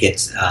to make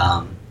it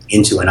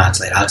into an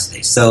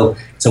oxalate-oxidase. So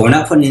we're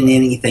not putting in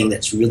anything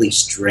that's really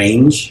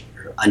strange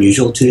or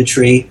unusual to the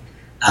tree.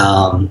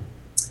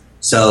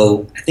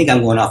 So I think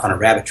I'm going off on a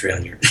rabbit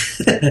trail here.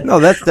 No,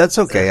 that's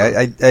okay.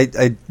 I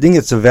think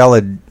it's a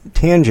valid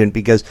tangent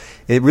because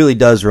it really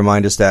does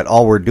remind us that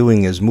all we're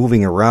doing is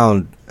moving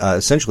around.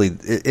 Essentially,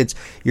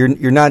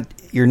 you're not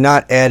you're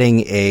not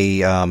adding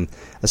a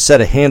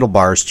set of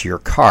handlebars to your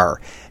car.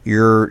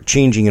 You're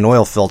changing an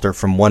oil filter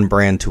from one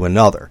brand to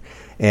another.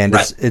 And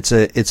right.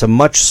 it's a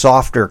much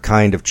softer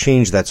kind of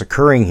change that's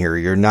occurring here.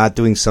 You're not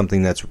doing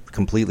something that's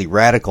completely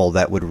radical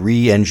that would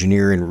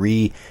re-engineer and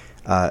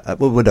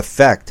would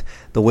affect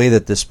the way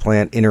that this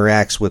plant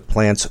interacts with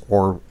plants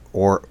or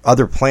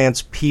other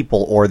plants,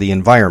 people, or the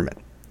environment.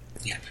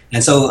 Yeah,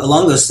 and so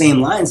along those same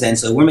lines, then,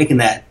 so we're making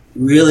that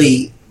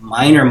really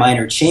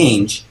minor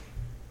change,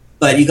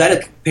 but you got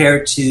to compare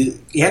it to.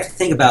 You have to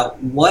think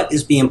about what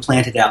is being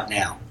planted out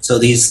now. So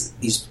these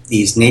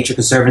Nature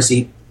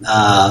Conservancy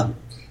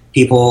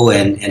people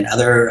and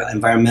other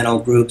environmental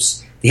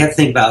groups, they have to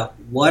think about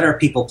what are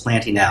people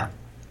planting out.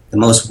 The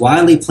most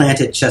widely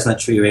planted chestnut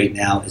tree right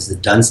now is the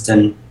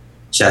Dunstan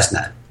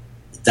chestnut.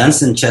 The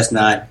Dunstan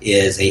chestnut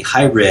is a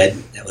hybrid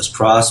that was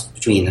crossed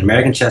between an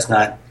American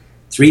chestnut,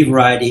 three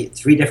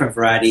different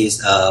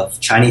varieties of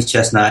Chinese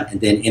chestnut, and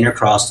then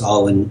intercrossed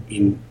all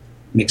in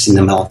mixing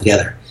them all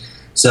together.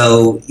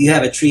 So you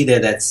have a tree there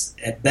that's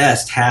at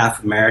best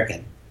half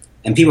American,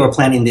 and people are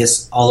planting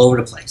this all over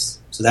the place.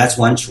 So that's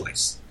one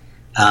choice.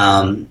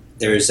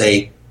 There's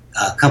a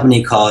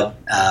company called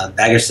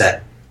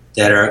Bagerset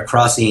that are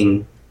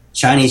crossing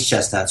Chinese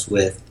chestnuts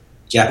with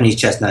Japanese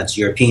chestnuts,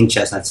 European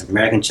chestnuts,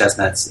 American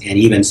chestnuts, and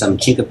even some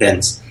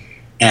chinkapins,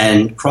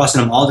 and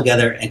crossing them all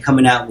together and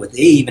coming out what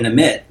they even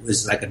admit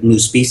was like a new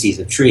species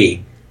of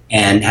tree,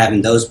 and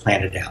having those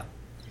planted out.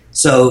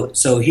 So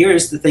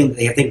here's the thing that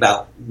they have to think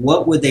about.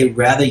 What would they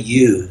rather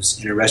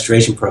use in a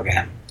restoration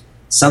program?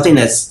 Something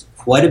that's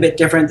quite a bit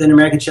different than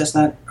American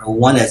chestnut, or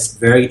one that's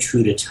very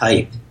true to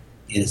type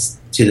is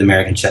to the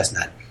American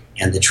chestnut?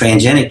 And the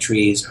transgenic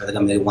trees are going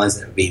to be the ones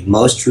that will be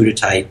most true to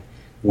type,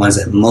 ones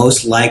that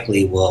most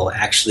likely will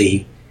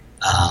actually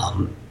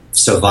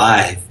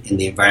survive in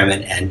the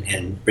environment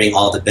and bring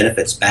all the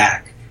benefits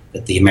back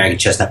that the American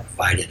chestnut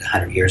provided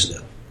 100 years ago.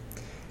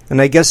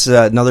 And I guess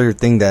another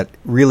thing that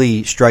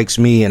really strikes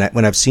me, and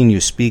when I've seen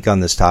you speak on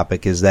this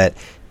topic, is that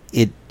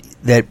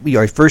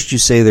first you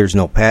say there's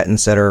no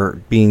patents that are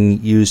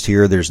being used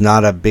here. There's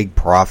not a big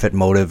profit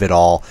motive at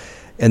all.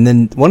 And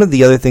then one of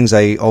the other things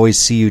I always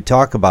see you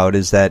talk about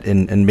is that,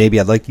 and maybe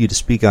I'd like you to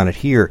speak on it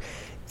here,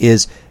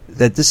 is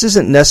that this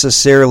isn't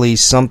necessarily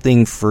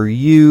something for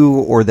you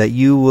or that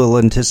you will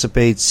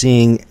anticipate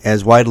seeing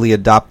as widely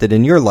adopted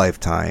in your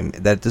lifetime,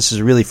 that this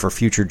is really for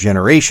future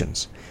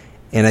generations.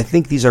 And I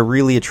think these are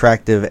really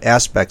attractive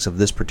aspects of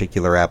this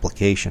particular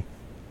application.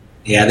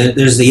 Yeah,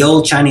 there's the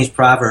old Chinese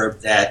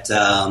proverb that,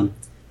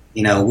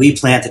 we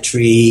plant the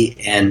tree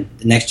and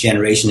the next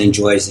generation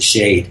enjoys the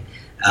shade.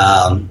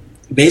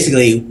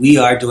 Basically, we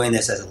are doing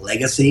this as a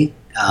legacy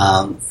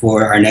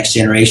for our next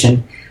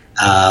generation.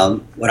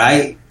 What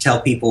I tell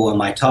people in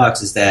my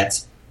talks is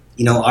that,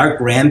 our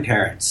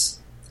grandparents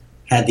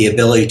had the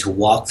ability to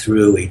walk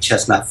through a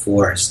chestnut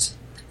forest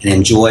and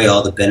enjoy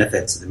all the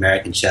benefits of the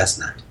American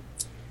chestnut.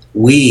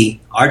 We,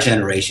 our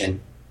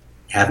generation,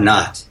 have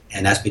not,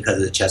 and that's because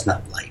of the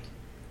chestnut blight.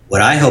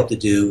 What I hope to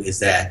do is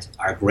that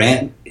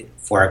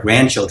for our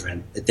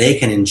grandchildren, that they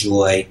can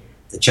enjoy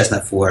the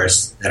chestnut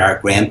forests that our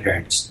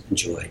grandparents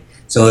enjoyed.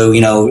 So,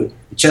 the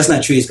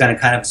chestnut tree is going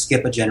to kind of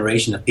skip a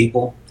generation of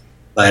people,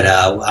 but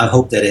I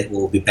hope that it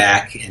will be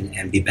back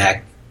and be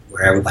back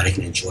where everybody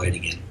can enjoy it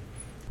again.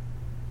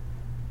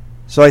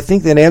 So I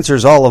think that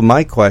answers all of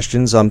my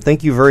questions.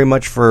 Thank you very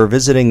much for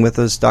visiting with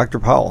us, Dr.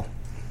 Powell.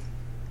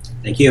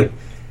 Thank you.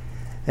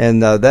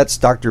 And that's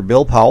Dr.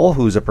 Bill Powell,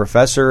 who's a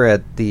professor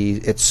at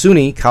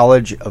SUNY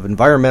College of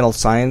Environmental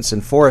Science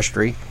and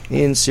Forestry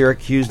in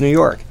Syracuse, New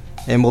York.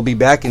 And we'll be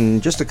back in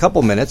just a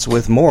couple minutes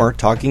with more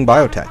Talking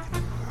Biotech.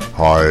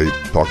 Hi,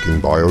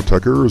 Talking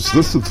Biotechers.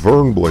 This is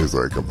Vern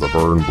Blazek of the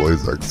Vern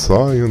Blazek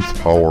Science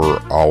Power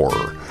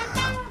Hour.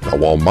 Now,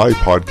 while my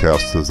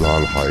podcast is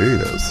on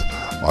hiatus,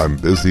 I'm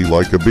busy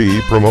like a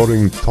bee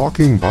promoting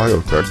Talking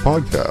Biotech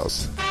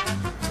podcasts.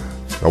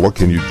 Now, what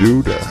can you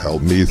do to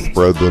help me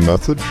spread the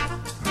message?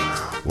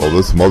 Well,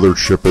 this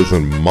mothership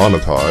isn't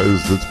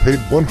monetized. It's paid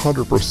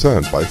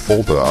 100% by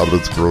Folta out of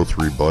its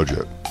grocery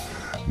budget.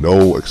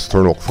 No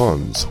external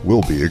funds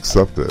will be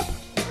accepted.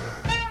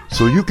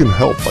 So you can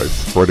help by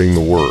spreading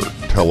the word.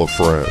 Tell a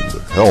friend.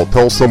 Hell,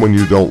 tell someone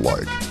you don't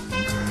like.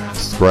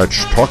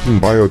 Scratch Talking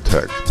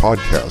Biotech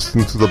podcast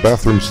into the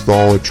bathroom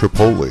stall at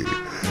Chipotle.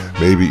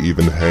 Maybe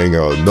even hang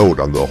a note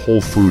on the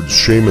Whole Foods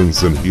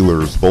Shamans and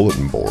Healers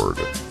bulletin board.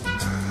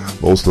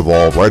 Most of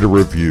all, write a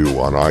review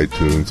on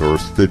iTunes or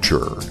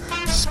Stitcher.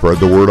 Spread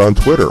the word on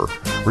Twitter,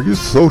 or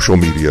use social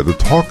media to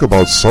talk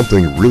about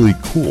something really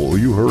cool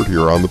you heard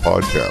here on the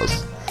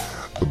podcast.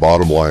 The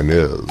bottom line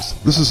is,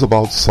 this is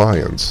about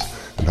science,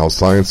 and how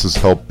science has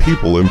helped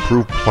people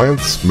improve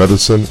plants,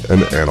 medicine,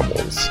 and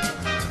animals.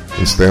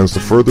 It stands to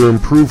further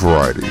improve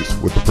varieties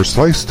with the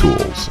precise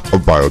tools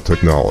of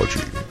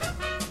biotechnology.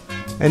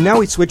 And now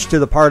we switch to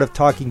the part of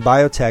Talking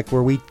Biotech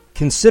where we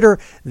consider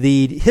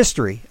the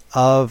history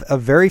of a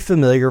very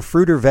familiar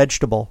fruit or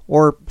vegetable,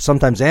 or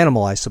sometimes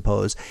animal, I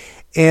suppose,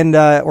 and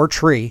or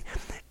tree,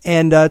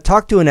 and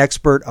talk to an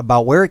expert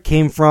about where it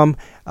came from,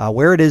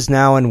 where it is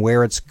now and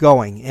where it's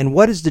going, and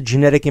what is the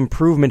genetic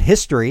improvement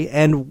history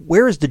and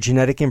where is the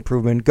genetic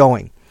improvement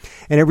going.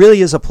 And it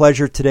really is a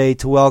pleasure today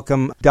to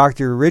welcome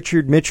Dr.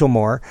 Richard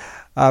Michelmore,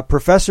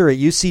 professor at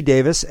UC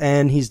Davis,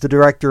 and he's the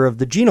director of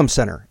the Genome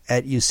Center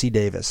at UC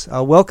Davis.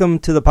 Welcome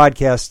to the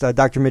podcast,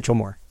 Dr.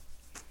 Michelmore.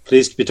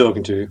 Pleased to be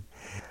talking to you.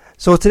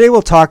 So today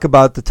we'll talk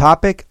about the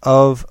topic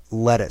of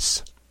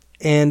lettuce.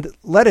 And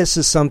lettuce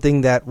is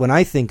something that when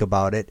I think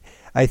about it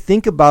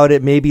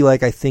maybe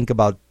like I think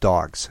about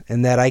dogs,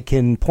 and that I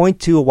can point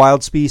to a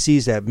wild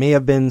species that may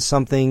have been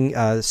something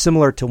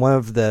similar to one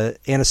of the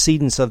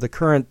antecedents of the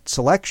current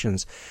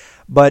selections.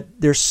 But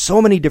there's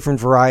so many different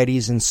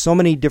varieties and so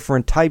many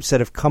different types that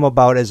have come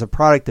about as a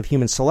product of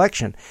human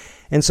selection.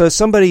 And so as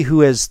somebody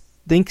who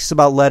thinks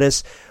about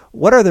lettuce,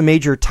 what are the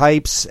major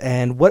types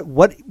and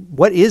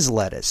what is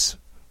lettuce?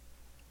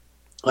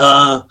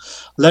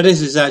 Lettuce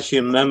is actually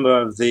a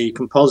member of the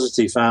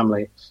Compositae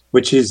family,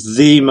 which is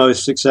the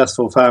most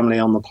successful family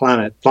on the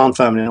planet, plant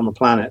family on the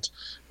planet.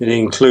 It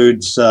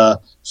includes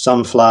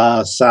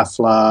sunflower,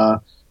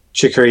 safflower,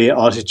 chicory,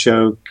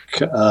 artichoke,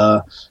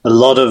 a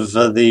lot of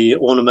the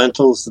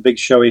ornamentals, the big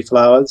showy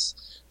flowers.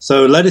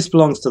 So lettuce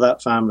belongs to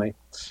that family.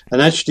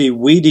 And actually,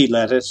 weedy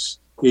lettuce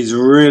is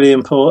really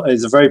important,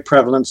 is a very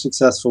prevalent,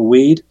 successful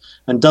weed,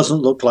 and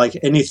doesn't look like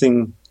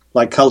anything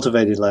like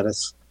cultivated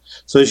lettuce.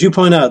 So as you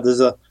point out,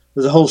 there's a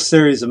whole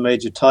series of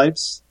major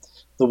types.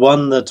 The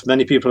one that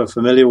many people are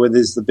familiar with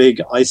is the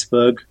big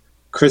iceberg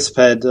crisp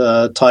head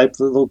type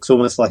that looks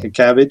almost like a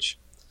cabbage.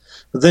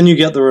 But then you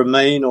get the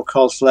romaine or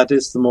cos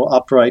lettuce, the more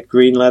upright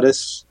green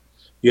lettuce.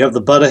 You have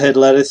the butterhead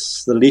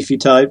lettuce, the leafy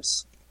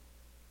types.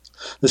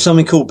 There's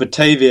something called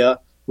Batavia,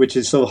 which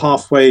is sort of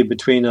halfway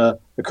between a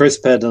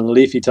crisp head and a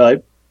leafy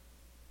type.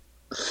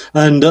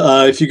 And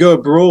if you go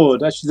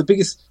abroad, actually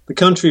the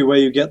country where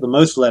you get the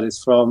most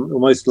lettuce from, or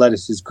most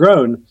lettuce is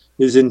grown,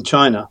 is in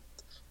China.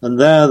 And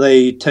there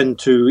they tend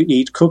to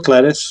eat cooked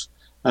lettuce,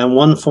 and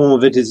one form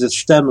of it is a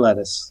stem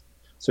lettuce.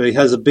 So it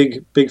has a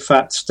big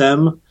fat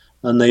stem,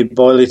 and they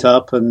boil it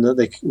up and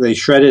they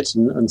shred it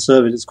and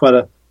serve it. It's quite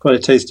a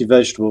tasty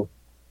vegetable.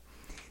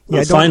 Yeah,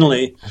 and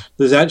finally,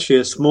 there's actually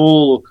a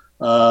small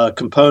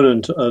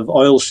component of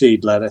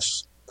oilseed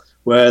lettuce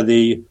where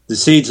the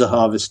seeds are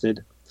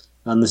harvested.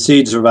 And the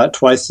seeds are about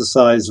twice the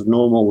size of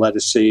normal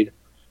lettuce seed,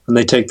 and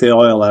they take the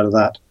oil out of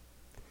that.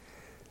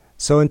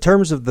 So in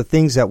terms of the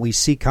things that we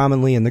see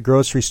commonly in the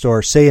grocery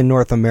store, say in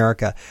North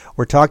America,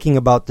 we're talking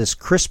about this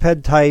crisp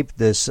head type,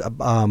 this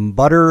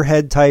butter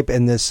head type,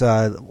 and this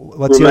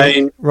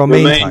romaine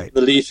type.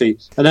 The leafy.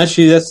 And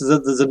actually, there's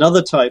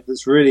another type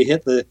that's really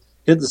hit the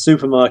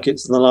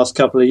supermarkets in the last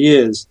couple of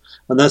years,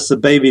 and that's the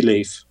baby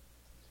leaf,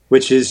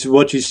 which is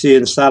what you see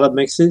in salad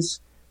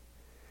mixes.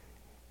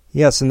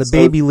 Yes, and the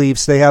baby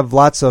leaves, they have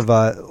lots of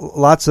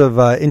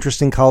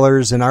interesting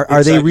colors. And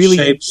are they really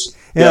shapes?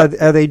 Yeah,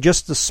 are they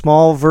just the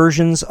small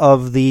versions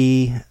of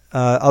the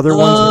other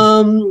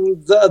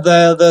ones?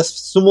 They're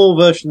small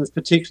versions,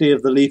 particularly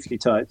of the leafy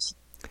types.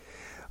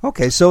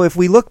 Okay, so if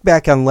we look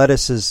back on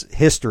lettuce's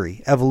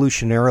history,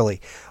 evolutionarily,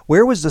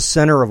 where was the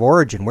center of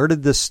origin? Where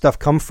did this stuff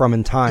come from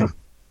in time?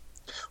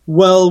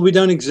 Well, we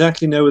don't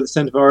exactly know where the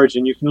center of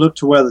origin. You can look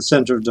to where the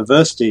center of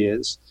diversity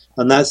is,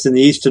 and that's in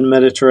the eastern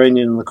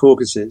Mediterranean and the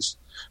Caucasus.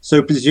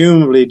 So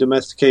presumably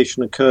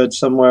domestication occurred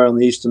somewhere on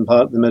the eastern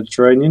part of the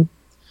Mediterranean.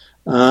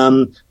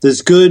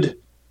 There's good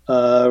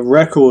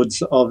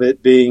records of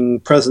it being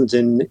present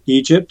in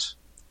Egypt.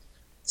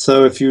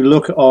 So if you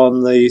look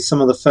on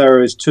some of the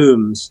pharaohs'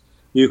 tombs,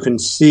 you can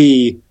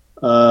see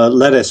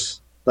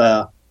lettuce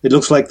there. It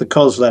looks like the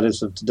cos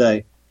lettuce of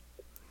today.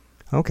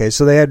 Okay,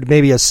 so they had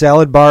maybe a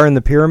salad bar in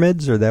the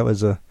pyramids, or that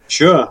was a...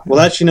 Sure.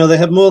 Well, actually, no, they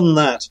have more than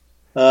that.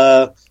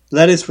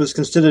 Lettuce was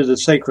considered a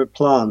sacred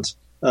plant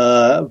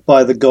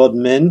by the god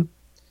Min,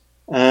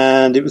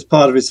 and it was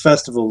part of his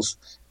festivals.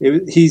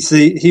 He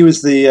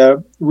was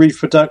the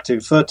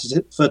reproductive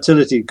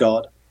fertility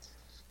god,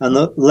 and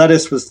the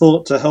lettuce was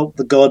thought to help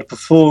the god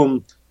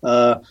perform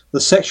the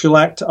sexual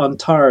act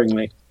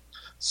untiringly.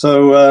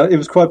 So it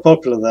was quite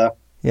popular there.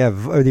 Yeah,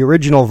 the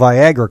original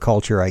Viagra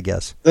culture, I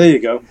guess. There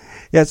you go.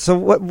 Yeah. So,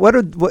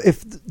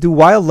 do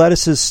wild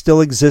lettuces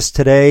still exist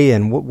today,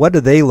 and what do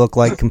they look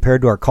like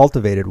compared to our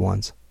cultivated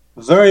ones?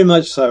 Very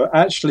much so.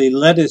 Actually,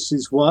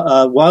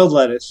 wild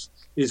lettuce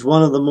is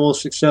one of the more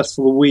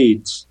successful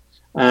weeds,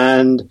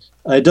 and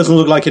it doesn't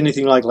look like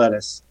anything like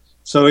lettuce.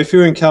 So, if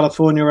you're in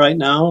California right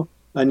now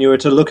and you were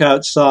to look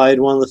outside,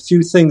 one of the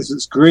few things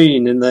that's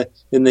green in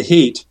the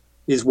heat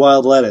is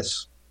wild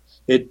lettuce.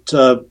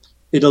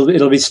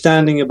 It'll be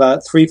standing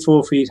about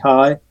 3-4 feet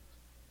high,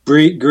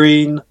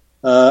 green,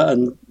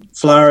 and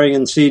flowering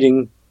and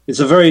seeding. It's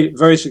a very,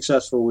 very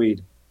successful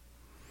weed.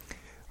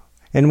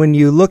 And when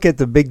you look at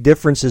the big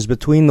differences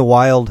between the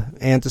wild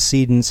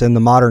antecedents and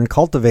the modern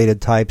cultivated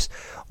types,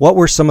 what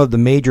were some of the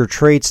major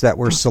traits that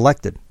were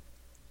selected?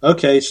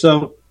 Okay,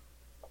 so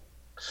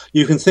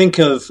you can think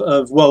of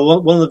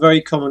one of the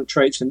very common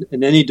traits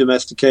in any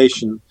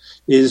domestication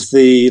is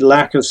the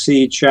lack of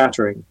seed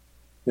shattering.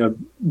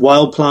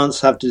 Wild plants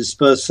have to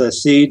disperse their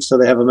seeds, so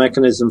they have a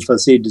mechanism for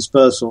seed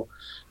dispersal.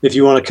 if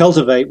you want to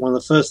cultivate, one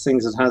of the first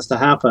things that has to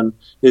happen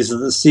is that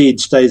the seed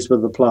stays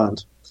with the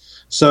plant.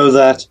 So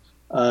that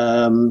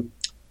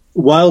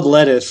wild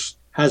lettuce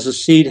has a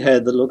seed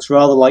head that looks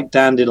rather like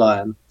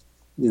dandelion.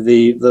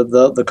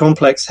 The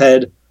complex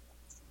head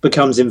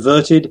becomes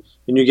inverted,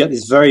 and you get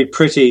this very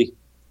pretty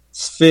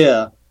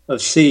sphere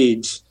of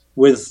seeds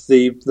with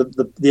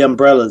the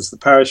umbrellas, the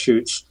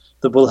parachutes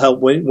that will help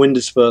wind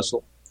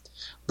dispersal.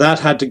 That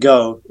had to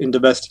go in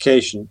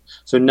domestication.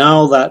 So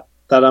now that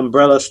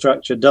umbrella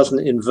structure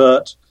doesn't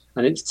invert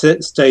and it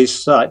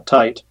stays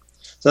tight.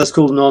 So that's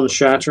called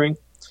non-shattering.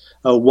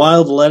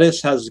 Wild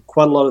lettuce has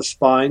quite a lot of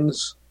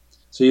spines,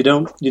 so you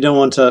don't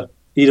want to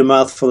eat a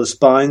mouthful of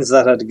spines.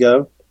 That had to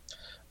go.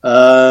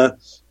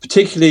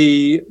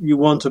 Particularly, you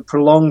want a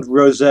prolonged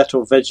rosette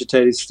or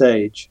vegetative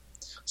stage.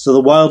 So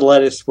the wild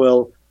lettuce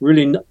will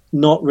really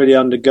not really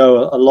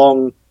undergo a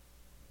long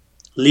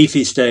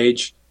leafy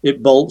stage.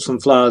 It bolts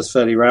and flowers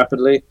fairly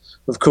rapidly.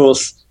 Of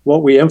course,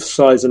 what we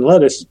emphasize in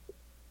lettuce,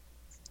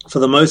 for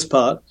the most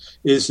part,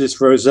 is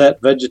this rosette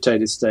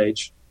vegetative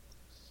stage.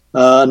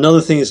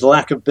 Another thing is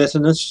lack of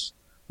bitterness.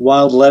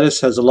 Wild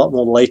lettuce has a lot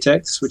more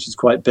latex, which is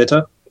quite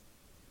bitter.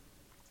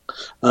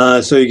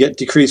 So you get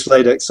decreased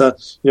latex.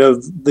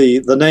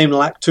 The name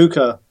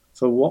lactuca,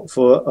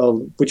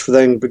 which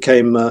then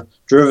became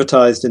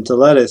derivatized into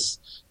lettuce,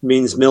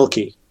 means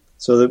milky.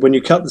 So that when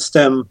you cut the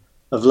stem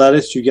of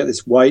lettuce, you get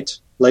this white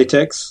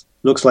latex,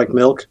 looks like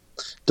milk,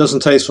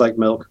 doesn't taste like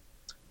milk.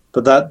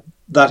 But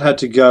that had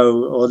to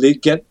go, or at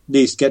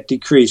least get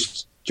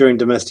decreased during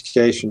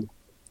domestication.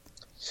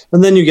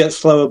 And then you get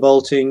slower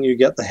bolting, you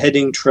get the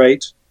heading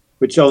trait,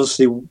 which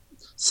obviously,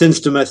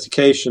 since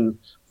domestication,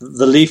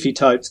 the leafy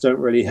types don't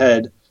really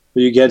head,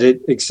 but you get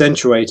it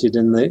accentuated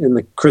in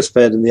the crisp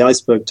head and the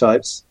iceberg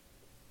types.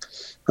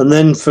 And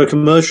then for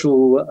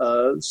commercial,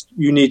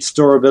 you need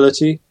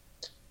storability,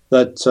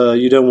 that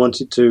you don't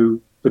want it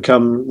to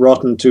become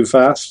rotten too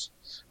fast.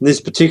 And this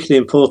is particularly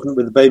important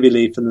with the baby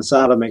leaf and the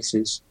salad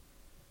mixes.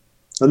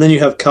 And then you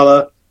have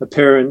color,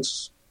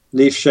 appearance,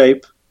 leaf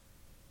shape,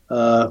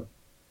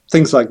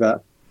 things like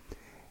that.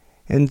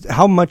 And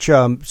how much,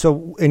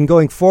 so in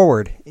going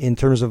forward, in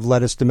terms of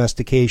lettuce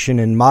domestication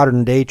and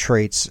modern day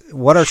traits,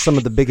 what are some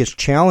of the biggest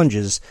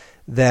challenges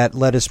that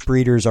lettuce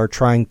breeders are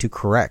trying to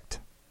correct?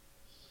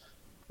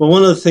 Well,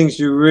 one of the things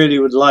you really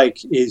would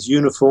like is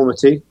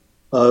uniformity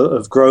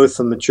of growth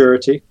and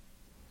maturity,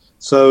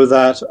 so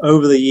that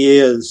over the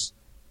years,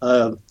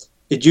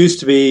 it used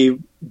to be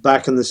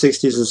back in the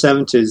 60s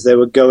and 70s, they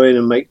would go in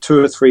and make 2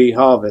 or 3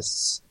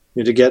 harvests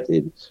to get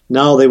it.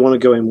 Now they want to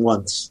go in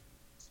once.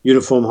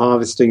 Uniform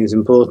harvesting is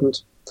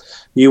important.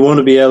 You want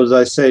to be able, as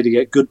I say, to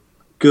get good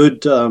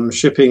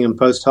shipping and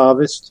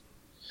post-harvest.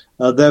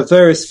 There are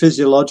various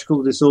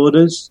physiological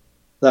disorders,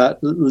 that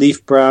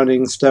leaf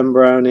browning, stem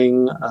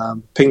browning,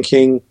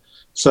 pinking.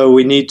 So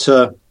we need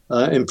to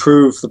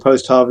improve the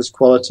post-harvest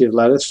quality of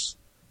lettuce,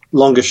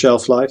 longer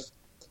shelf life.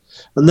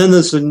 And then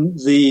there's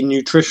the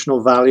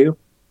nutritional value.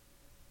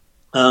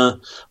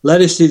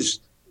 Lettuce is,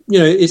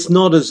 it's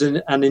not as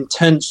an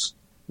intense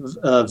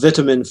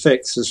vitamin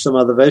fix as some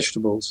other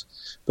vegetables,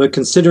 but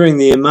considering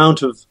the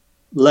amount of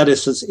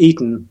lettuce that's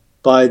eaten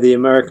by the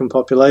American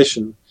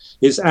population,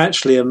 it's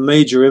actually a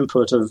major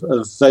input of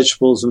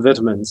vegetables and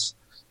vitamins.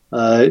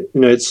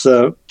 It's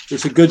a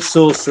good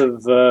source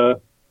of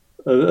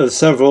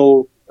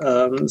several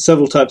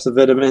types of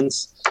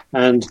vitamins,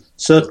 and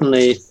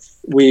certainly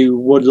we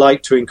would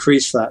like to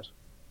increase that.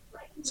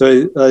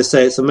 So, as I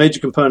say, it's a major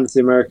component of the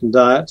American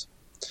diet.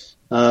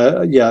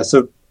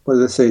 So what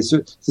did I say? So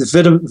it's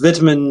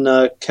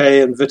vitamin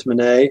K and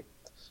vitamin A,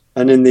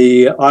 and in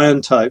the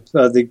iron type,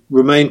 the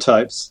romaine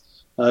types,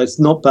 it's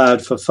not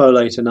bad for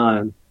folate and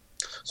iron.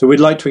 So we'd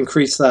like to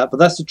increase that, but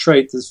that's a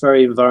trait that's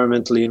very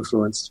environmentally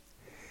influenced.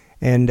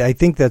 And I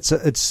think it's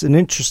an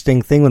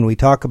interesting thing when we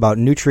talk about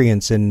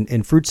nutrients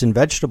in fruits and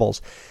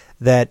vegetables,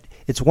 that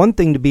it's one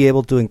thing to be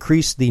able to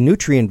increase the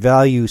nutrient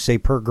value, say,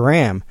 per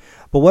gram,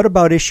 but what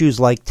about issues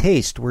like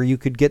taste, where you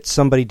could get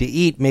somebody to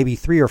eat maybe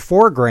 3 or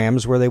 4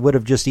 grams where they would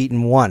have just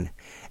eaten 1?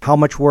 How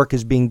much work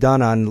is being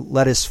done on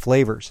lettuce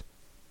flavors?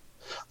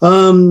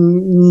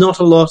 Not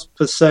a lot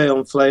per se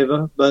on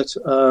flavor, but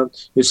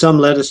some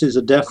lettuces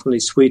are definitely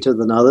sweeter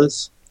than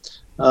others.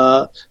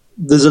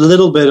 There's a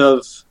little bit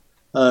of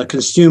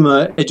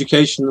consumer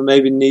education that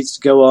maybe needs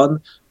to go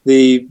on.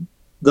 The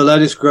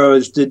lettuce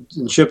growers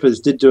and shippers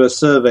did do a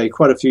survey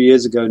quite a few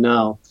years ago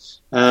now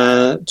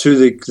to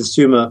the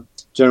consumer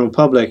general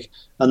public,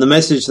 and the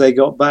message they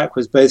got back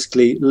was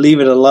basically, leave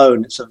it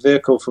alone, it's a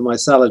vehicle for my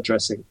salad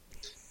dressing,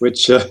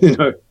 which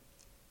doesn't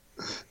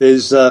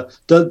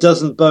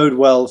bode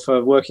well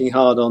for working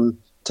hard on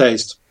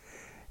taste.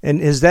 And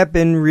has that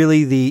been really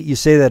you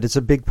say that it's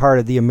a big part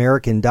of the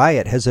American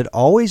diet. Has it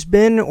always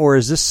been, or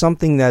is this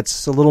something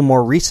that's a little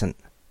more recent?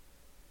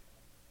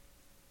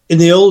 In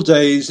the old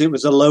days, it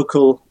was a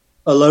local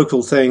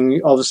thing.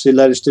 Obviously,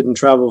 lettuce didn't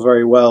travel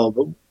very well,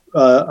 but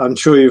I'm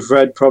sure you've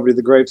read probably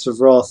The Grapes of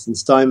Wrath and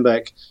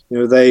Steinbeck.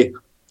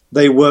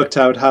 They worked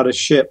out how to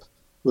ship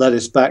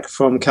lettuce back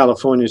from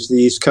California to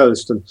the East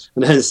Coast, and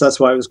hence that's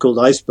why it was called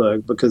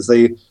iceberg, because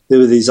there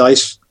were these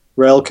ice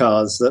rail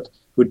cars that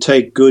would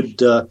take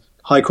good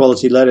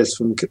high-quality lettuce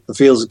from the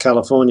fields of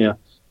California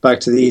back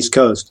to the East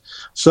Coast.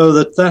 So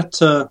when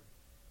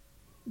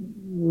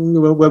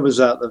was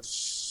that? The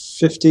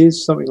 50s,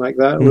 something like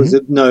that? Mm-hmm. Was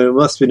it? No, it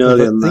must have been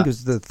earlier than that. I think it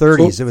was the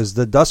 30s. It was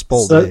the Dust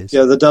Bowl days.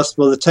 Yeah, the Dust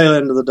Bowl, the tail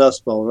end of the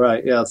Dust Bowl,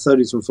 right? Yeah,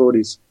 30s and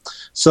 40s.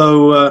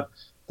 So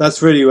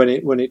that's really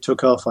when it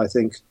took off, I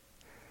think.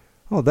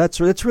 Oh, that's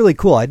really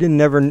cool. I didn't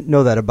never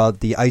know that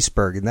about the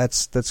iceberg, and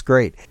that's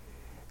great.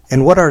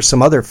 And what are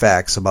some other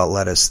facts about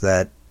lettuce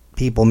that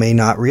people may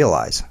not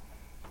realize?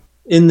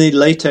 In the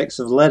latex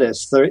of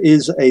lettuce, there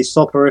is a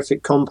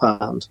soporific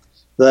compound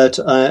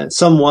that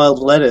some wild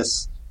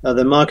lettuce,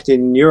 they're marketed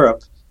in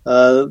Europe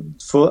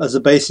as a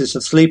basis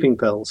of sleeping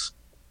pills.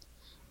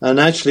 And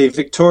actually,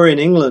 Victorian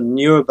England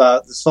knew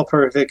about the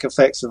soporific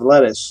effects of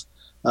lettuce.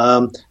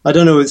 I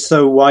don't know if it's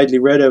so widely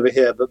read over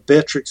here, but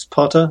Beatrix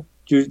Potter,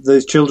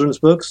 those children's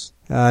books?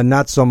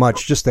 Not so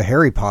much, just the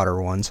Harry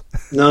Potter ones.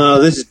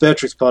 No, this is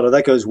Beatrix Potter.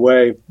 That goes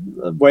way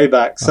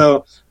back.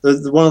 Oh.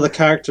 So one of the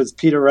characters,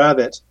 Peter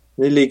Rabbit,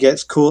 nearly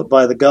gets caught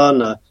by the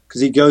gardener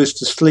because he goes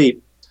to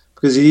sleep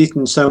because he's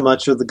eaten so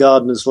much of the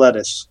gardener's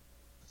lettuce.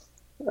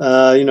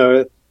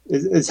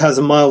 It has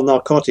a mild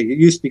narcotic. It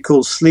used to be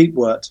called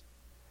sleepwort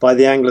by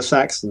the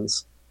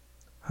Anglo-Saxons.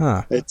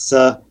 Huh. It's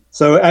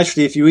so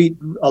actually, if you eat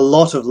a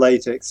lot of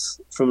latex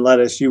from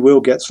lettuce, you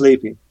will get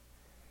sleepy.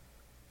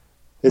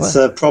 It's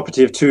a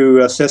property of two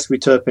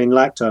sesquiterpene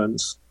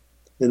lactones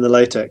in the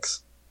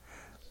latex.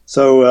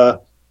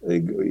 So,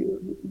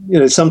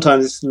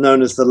 sometimes it's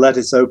known as the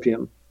lettuce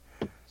opium.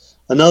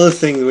 Another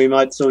thing that we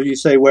might, so you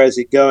say, where is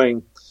it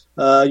going?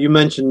 You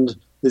mentioned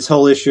this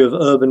whole issue of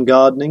urban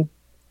gardening.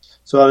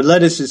 So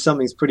lettuce is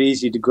something that's pretty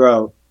easy to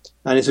grow,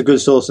 and it's a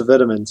good source of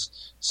vitamins.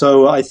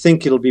 So I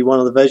think it'll be one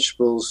of the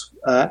vegetables,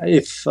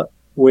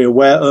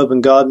 where urban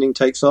gardening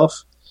takes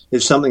off,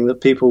 is something that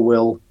people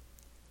will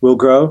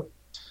grow.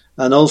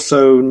 And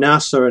also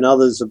NASA and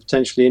others are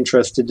potentially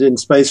interested in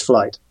space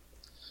flight.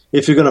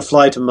 If you're going to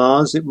fly to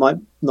Mars, it might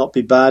not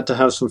be bad to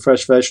have some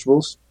fresh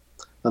vegetables,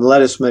 and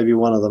lettuce may be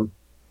one of them.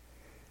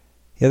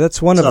 Yeah,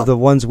 that's one of the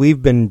ones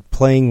we've been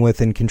playing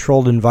with in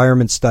controlled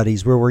environment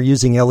studies, where we're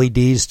using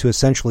LEDs to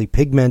essentially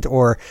pigment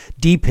or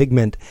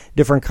depigment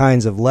different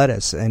kinds of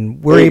lettuce.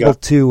 And we're able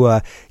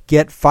to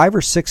get 5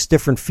 or 6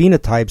 different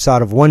phenotypes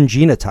out of one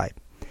genotype.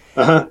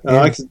 Uh-huh.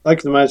 I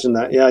can imagine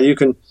that. Yeah, you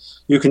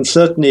can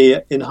certainly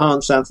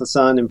enhance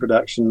anthocyanin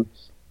production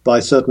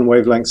by certain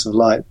wavelengths of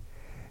light.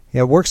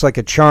 Yeah, it works like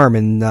a charm,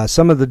 and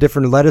some of the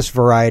different lettuce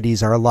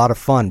varieties are a lot of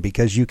fun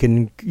because you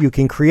can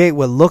create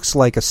what looks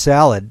like a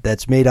salad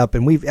that's made up,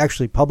 and we've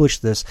actually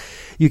published this.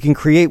 You can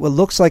create what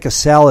looks like a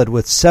salad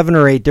with 7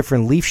 or 8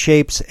 different leaf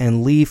shapes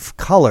and leaf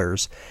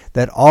colors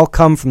that all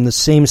come from the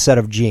same set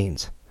of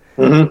genes.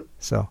 Mm-hmm.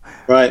 So,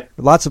 right,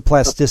 lots of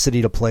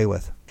plasticity to play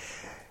with.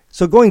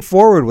 So going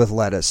forward with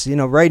lettuce,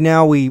 right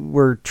now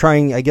we're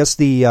trying, I guess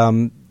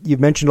you've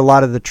mentioned a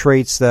lot of the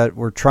traits that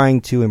we're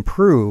trying to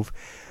improve.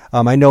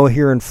 I know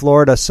here in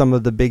Florida, some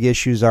of the big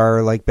issues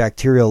are like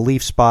bacterial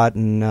leaf spot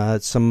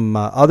and some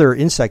other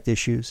insect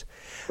issues.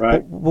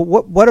 Right.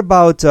 What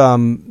about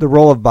the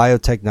role of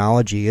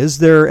biotechnology? Is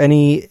there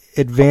any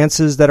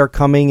advances that are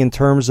coming in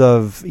terms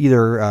of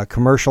either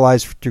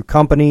commercialized through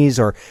companies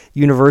or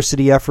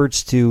university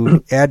efforts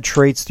to add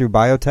traits through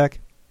biotech?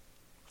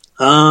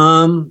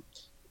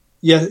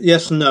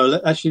 Yes and no.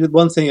 Actually,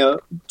 one thing,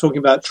 talking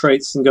about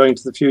traits and going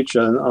to the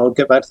future, and I'll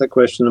get back to that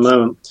question in a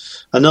moment.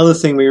 Another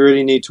thing we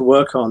really need to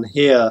work on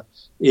here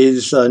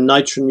is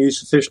nitrogen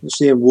use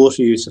efficiency and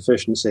water use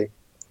efficiency.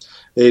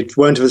 It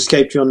won't have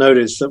escaped your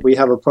notice that we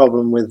have a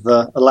problem with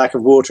a lack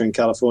of water in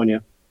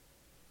California.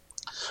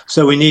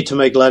 So we need to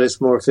make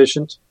lettuce more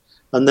efficient.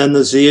 And then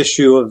there's the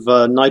issue of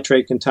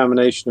nitrate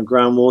contamination of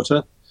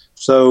groundwater.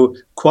 So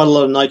quite a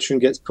lot of nitrogen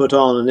gets put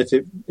on, and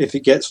if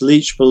it gets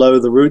leached below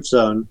the root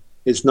zone,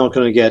 it's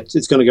going to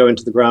go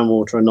into the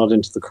groundwater and not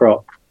into the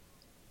crop.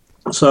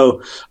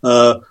 So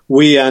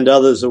we and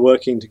others are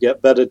working to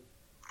get better,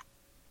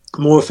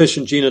 more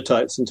efficient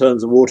genotypes in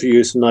terms of water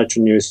use and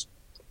nitrogen use.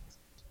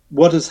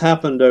 What has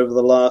happened over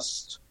the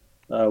last,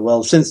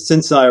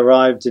 since I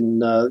arrived in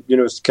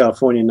University of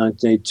California in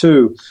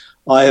 1982,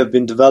 I have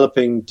been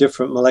developing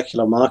different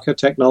molecular marker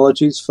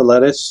technologies for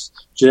lettuce,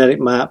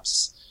 genetic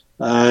maps,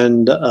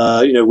 and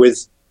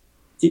with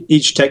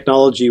each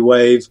technology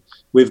wave,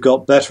 we've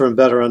got better and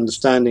better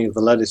understanding of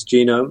the lettuce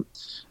genome.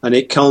 And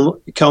it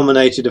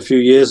culminated a few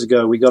years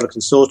ago. We got a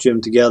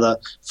consortium together,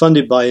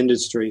 funded by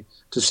industry,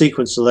 to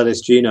sequence the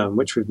lettuce genome,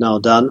 which we've now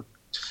done.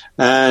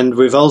 And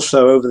we've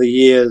also, over the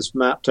years,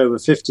 mapped over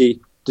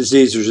 50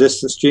 disease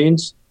resistance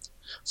genes.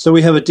 So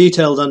we have a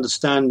detailed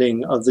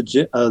understanding of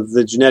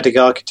the genetic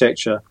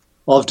architecture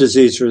of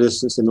disease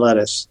resistance in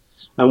lettuce.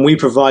 And we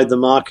provide the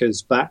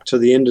markers back to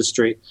the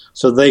industry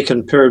so they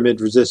can pyramid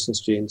resistance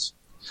genes.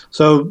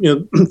 So,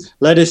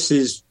 lettuce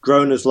is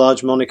grown as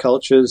large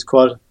monocultures,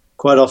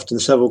 quite often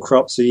several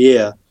crops a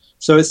year.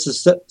 So it's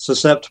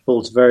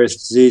susceptible to various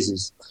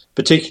diseases,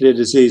 particular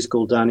disease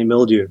called downy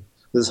mildew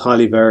that's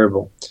highly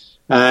variable.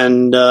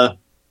 And,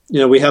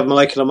 we have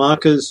molecular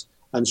markers,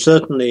 and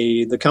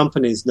certainly the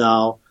companies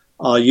now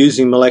are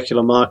using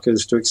molecular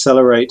markers to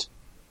accelerate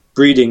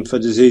breeding for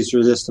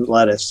disease-resistant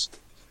lettuce.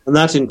 And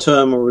that in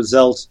turn will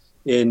result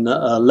in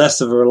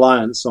less of a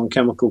reliance on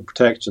chemical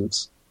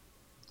protectants,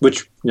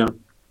 which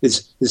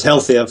is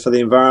healthier for the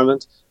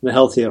environment and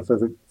healthier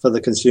for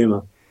the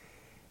consumer.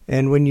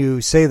 And when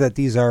you say that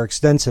these are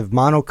extensive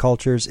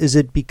monocultures, is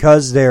it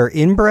because they're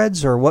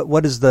inbreds, or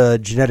what is the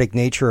genetic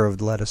nature of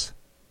the lettuce?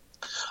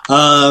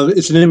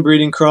 It's an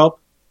inbreeding crop.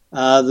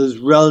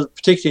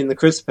 Particularly in the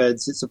crisp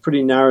heads, it's a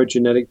pretty narrow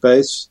genetic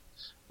base,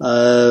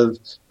 but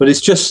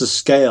it's just the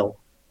scale.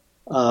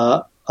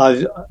 I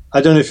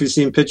don't know if you've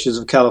seen pictures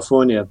of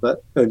California,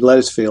 but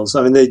lettuce fields.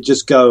 I mean, they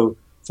just go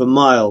for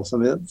miles. I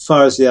mean, as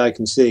far as the eye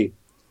can see.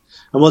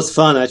 And what's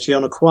fun, actually,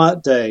 on a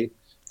quiet day,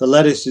 the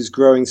lettuce is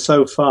growing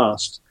so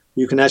fast,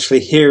 you can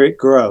actually hear it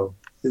grow.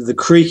 The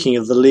creaking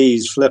of the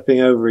leaves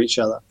flipping over each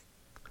other.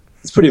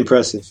 It's pretty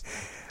impressive.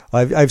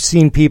 I've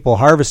seen people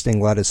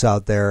harvesting lettuce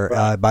out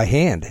there by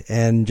hand,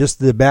 and just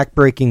the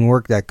backbreaking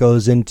work that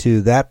goes into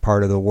that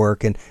part of the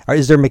work. And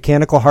is there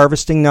mechanical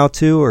harvesting now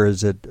too, or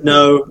is it?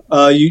 No,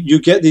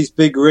 you get these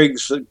big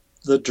rigs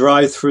that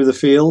drive through the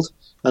field,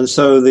 and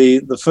so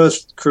the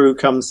first crew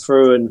comes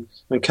through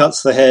and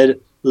cuts the head,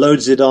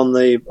 loads it on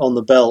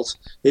the belt.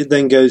 It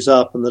then goes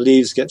up, and the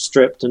leaves get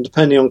stripped, and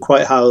depending on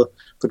quite how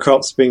the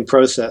crop's being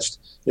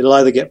processed, it'll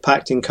either get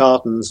packed in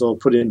cartons or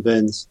put in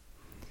bins.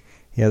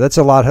 Yeah, that's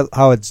a lot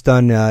how it's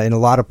done in a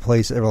lot of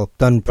places. Well,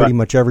 done pretty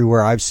much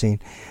everywhere I've seen.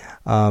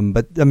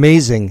 But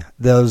amazing,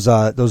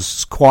 those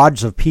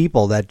squads of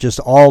people that just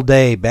all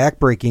day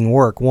backbreaking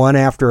work, one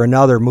after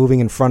another,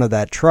 moving in front of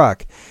that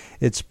truck.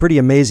 It's pretty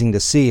amazing to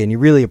see, and you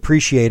really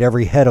appreciate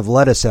every head of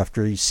lettuce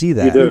after you see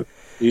that.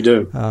 You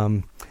do.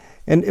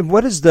 And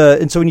what is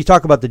so when you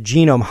talk about the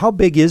genome, how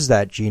big is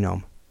that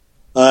genome?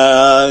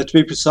 To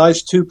be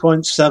precise,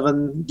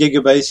 2.7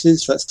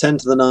 gigabases. That's 10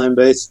 to the 9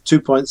 base.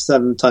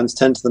 2.7 times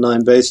 10 to the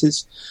 9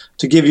 bases.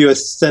 To give you a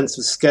sense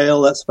of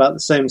scale, that's about the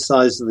same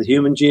size as the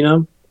human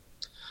genome.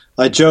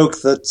 I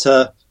joke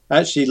that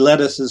actually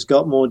lettuce has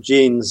got more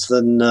genes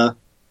than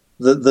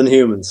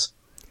humans.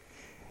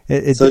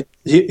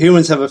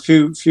 Humans have a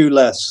few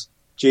less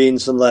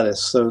genes than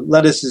lettuce. So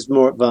lettuce is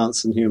more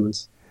advanced than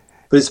humans,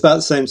 but it's about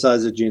the same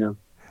size as genome.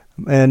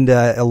 And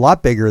a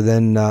lot bigger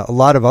than a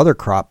lot of other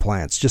crop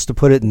plants, just to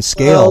put it in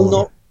scale.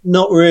 Well,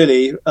 not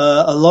really.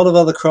 A lot of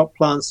other crop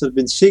plants have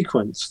been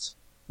sequenced.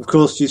 Of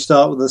course, you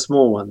start with the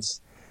small ones.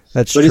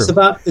 That's true.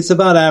 But it's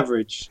about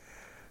average.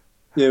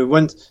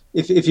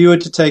 If you were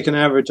to take an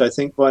average, I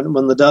think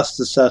when the dust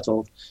has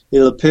settled,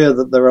 it'll appear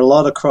that there are a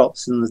lot of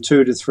crops in the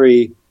 2 to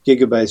 3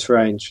 gigabase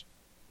range.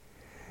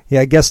 Yeah,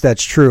 I guess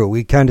that's true.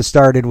 We kind of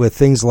started with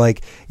things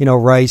like,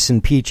 rice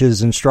and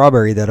peaches and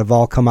strawberry that have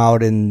all come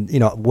out in,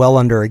 well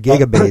under a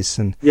gigabase.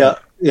 And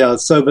yeah.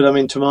 So, but I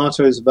mean,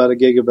 tomato is about a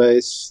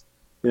gigabase.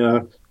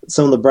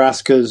 Some of the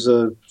brassicas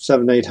are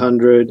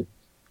 700-800.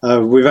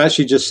 We've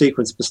actually just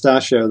sequenced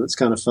pistachio. That's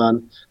kind of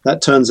fun.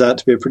 That turns out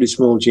to be a pretty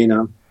small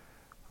genome.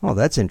 Oh,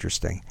 that's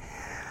interesting.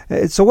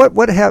 So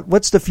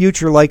what's the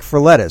future like for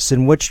lettuce?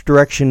 In which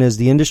direction is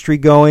the industry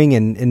going?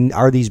 And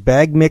are these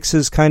bag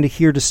mixes kind of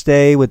here to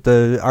stay with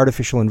the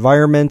artificial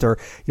environment? Or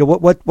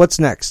what's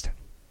next?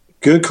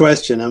 Good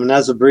question. I mean,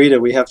 as a breeder,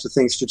 we have to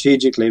think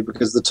strategically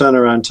because the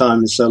turnaround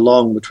time is so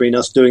long between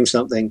us doing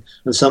something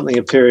and something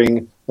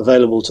appearing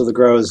available to the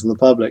growers and the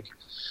public.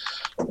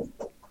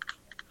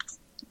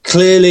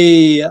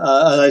 Clearly, as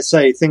I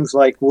say, things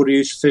like water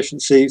use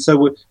efficiency.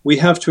 So we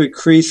have to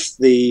increase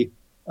the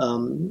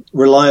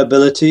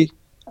reliability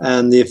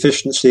and the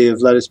efficiency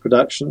of lettuce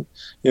production.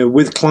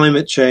 With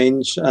climate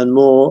change and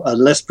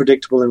less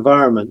predictable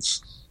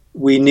environments,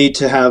 we need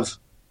to have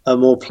a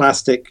more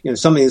plastic,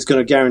 something that's going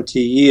to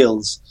guarantee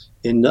yields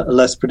in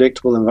less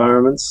predictable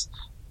environments,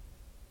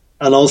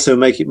 and also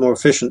make it more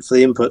efficient for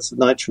the inputs of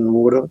nitrogen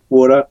and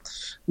water.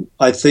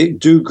 I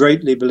do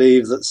greatly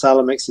believe that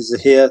Salamixes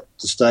are here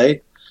to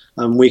stay,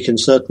 and we can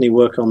certainly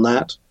work on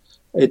that.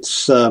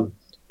 It's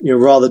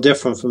rather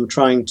different from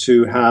trying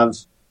to have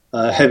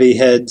heavy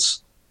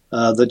heads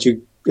that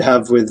you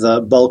have with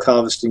bulk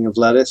harvesting of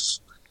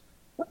lettuce.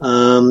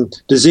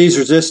 Disease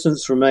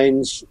resistance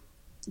remains.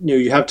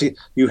 You have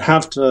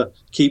to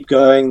keep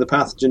going. The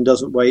pathogen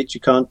doesn't wait. You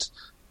can't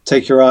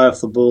take your eye off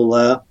the ball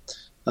there.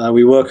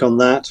 We work on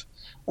that.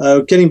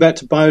 Getting back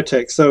to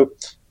biotech, so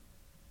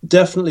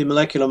definitely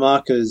molecular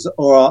markers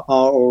are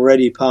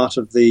already part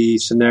of the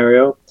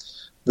scenario.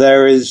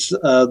 There is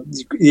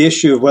the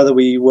issue of whether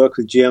we work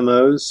with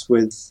GMOs,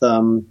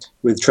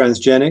 with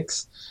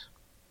transgenics.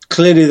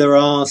 Clearly, there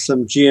are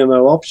some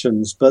GMO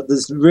options, but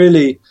there's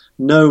really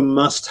no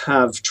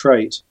must-have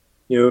trait.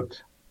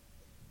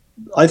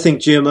 I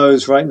think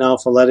GMOs right now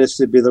for lettuce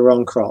would be the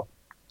wrong crop.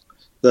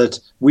 That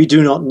we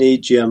do not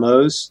need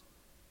GMOs,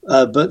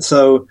 but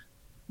so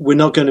we're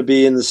not going to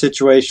be in the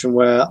situation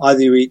where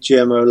either you eat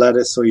GMO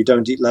lettuce or you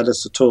don't eat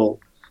lettuce at all.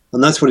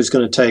 And that's what it's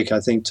going to take,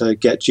 I think, to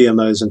get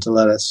GMOs into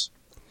lettuce.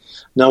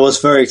 Now,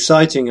 what's very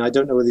exciting, I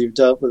don't know whether you've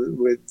dealt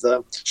with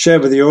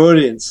shared with your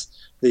audience,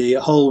 the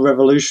whole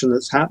revolution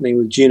that's happening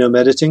with genome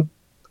editing.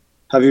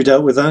 Have you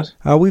dealt with that?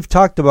 We've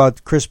talked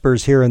about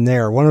CRISPRs here and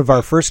there. One of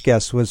our first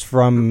guests was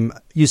from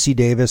UC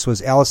Davis,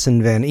 was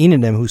Alison Van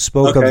Eenendaam, who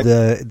spoke of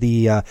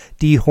the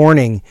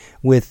dehorning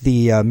with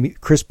the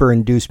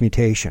CRISPR-induced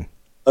mutation.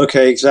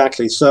 Okay,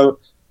 exactly. So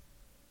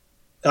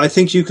I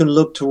think you can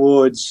look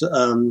towards,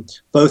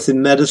 both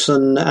in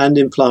medicine and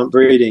in plant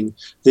breeding,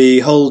 the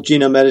whole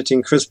genome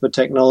editing CRISPR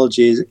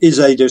technology is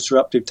a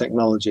disruptive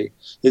technology.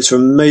 It's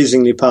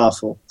amazingly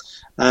powerful.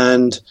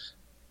 And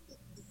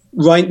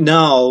right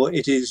now,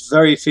 it is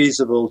very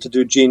feasible to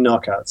do gene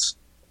knockouts,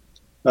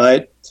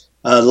 right?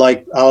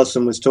 Like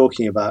Alison was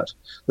talking about.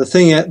 The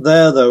thing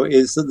there, though,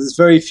 is that there's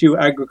very few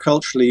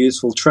agriculturally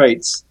useful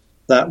traits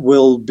that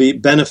will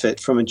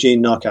benefit from a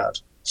gene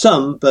knockout.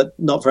 Some, but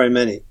not very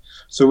many.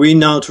 So we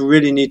now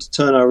really need to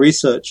turn our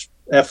research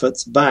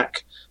efforts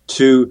back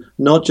to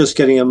not just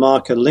getting a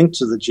marker linked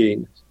to the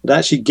gene, but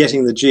actually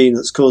getting the gene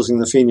that's causing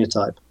the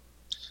phenotype.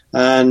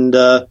 And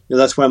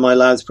that's where my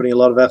lab's putting a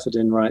lot of effort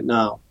in right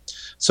now.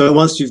 So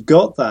once you've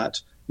got that,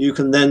 you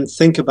can then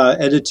think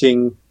about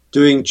editing,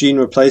 doing gene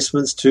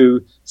replacements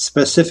to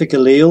specific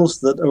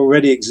alleles that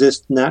already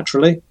exist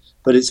naturally,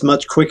 but it's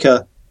much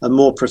quicker and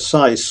more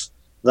precise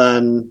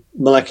than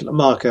molecular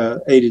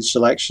marker-aided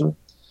selection.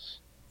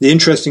 The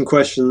interesting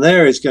question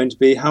there is going to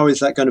be, how is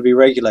that going to be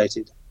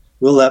regulated?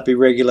 Will that be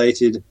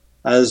regulated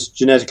as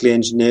genetically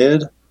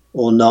engineered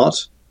or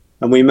not?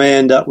 And we may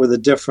end up with a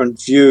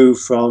different view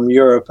from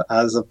Europe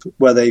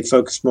where they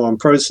focus more on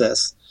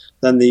process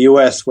than the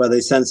US, where they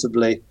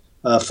sensibly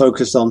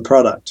focus on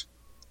product.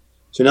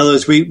 So in other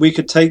words, we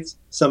could take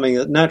something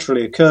that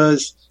naturally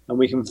occurs and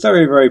we can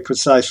very, very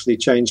precisely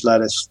change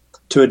lettuce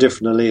to a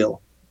different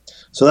allele.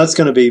 So that's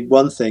going to be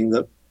one thing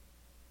that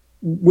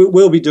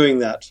we'll be doing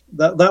that.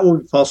 That will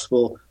be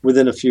possible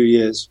within a few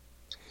years.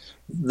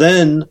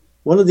 Then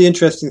one of the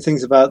interesting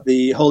things about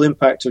the whole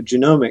impact of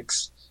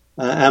genomics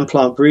and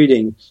plant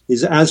breeding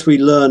is as we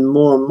learn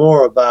more and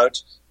more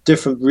about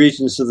different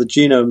regions of the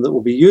genome that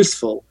will be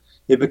useful,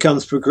 it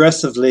becomes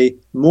progressively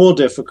more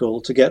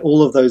difficult to get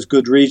all of those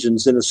good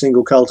regions in a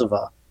single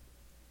cultivar,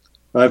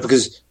 right?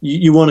 Because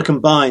you want to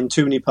combine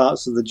too many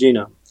parts of the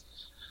genome.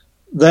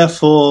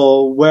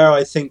 Therefore, where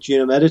I think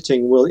genome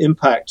editing will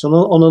impact on a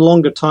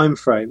longer time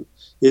frame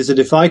is that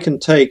if I can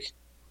take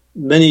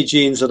many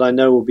genes that I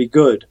know will be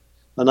good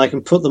and I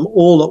can put them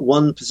all at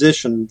one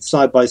position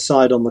side by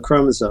side on the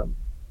chromosome,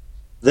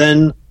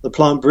 then the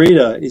plant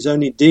breeder is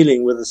only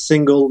dealing with a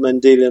single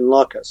Mendelian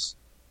locus.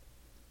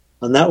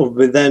 And that will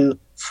then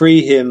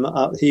free him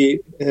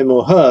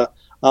or her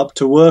up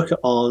to work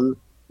on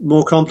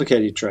more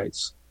complicated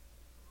traits.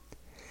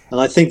 And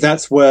I think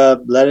that's where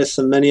lettuce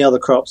and many other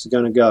crops are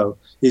going to go,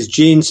 is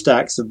gene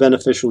stacks of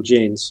beneficial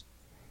genes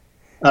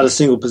at a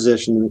single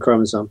position in the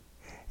chromosome.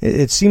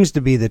 It seems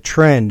to be the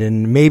trend,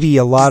 and maybe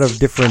a lot of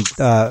different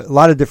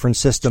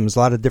systems, a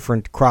lot of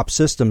different crop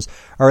systems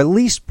are at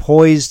least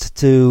poised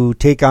to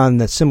take on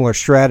the similar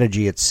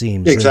strategy, it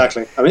seems.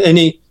 Exactly. I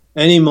mean,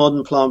 any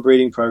modern plant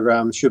breeding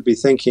program should be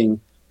thinking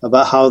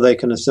about how they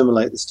can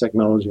assimilate this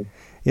technology.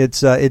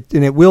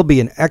 It will be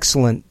an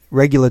excellent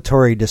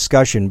regulatory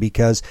discussion,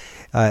 because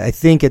I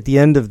think at the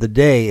end of the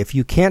day, if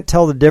you can't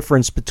tell the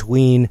difference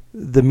between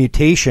the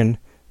mutation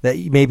that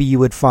maybe you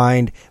would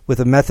find with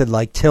a method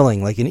like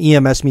tilling, like an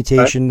EMS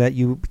mutation that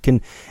you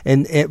can,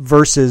 and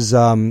versus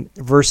the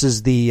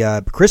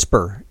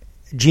CRISPR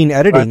gene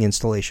editing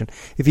installation,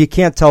 if you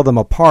can't tell them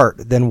apart,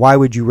 then why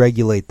would you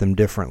regulate them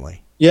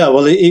differently? Yeah,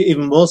 well,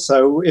 even more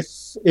so,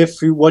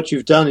 if what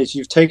you've done is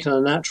you've taken a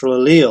natural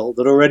allele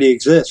that already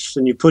exists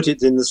and you put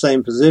it in the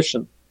same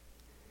position,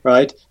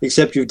 right?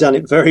 Except you've done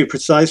it very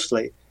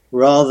precisely,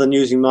 rather than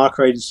using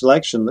marker-aided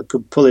selection that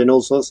could pull in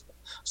all sorts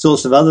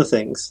of other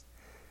things.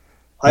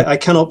 I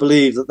cannot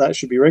believe that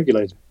should be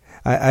regulated.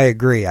 I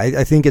agree.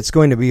 I think it's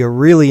going to be a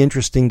really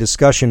interesting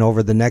discussion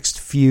over the next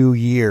few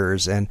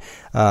years, and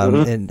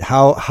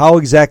how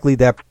exactly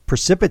that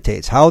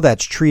precipitates, how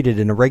that's treated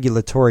in a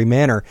regulatory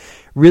manner,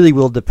 really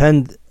will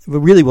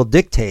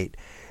dictate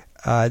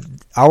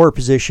our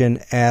position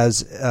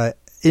as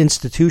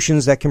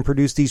institutions that can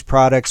produce these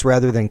products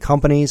rather than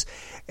companies,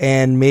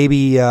 and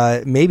maybe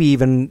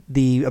even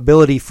the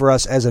ability for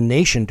us as a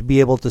nation to be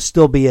able to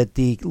still be at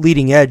the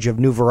leading edge of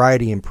new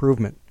variety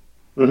improvement.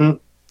 Mm-hmm.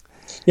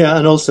 Yeah,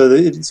 and also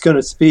it's going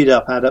to speed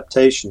up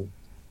adaptation.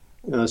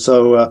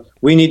 So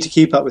we need to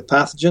keep up with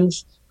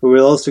pathogens, but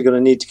we're also going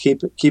to need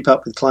to keep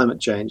up with climate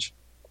change.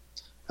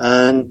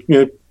 And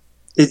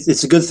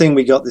it's a good thing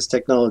we got this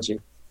technology.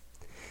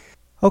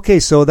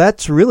 Okay, so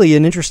that's really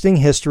an interesting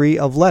history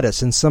of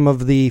lettuce and some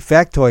of the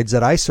factoids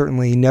that I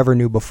certainly never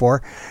knew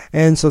before.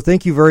 And so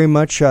thank you very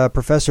much,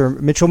 Professor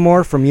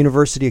Michelmore from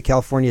University of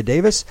California,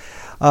 Davis.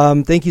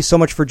 Thank you so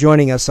much for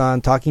joining us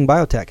on Talking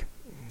Biotech.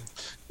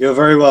 You're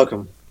very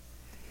welcome.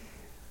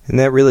 And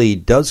that really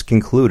does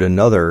conclude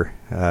another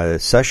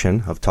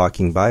session of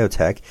Talking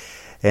Biotech.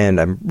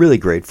 And I'm really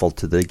grateful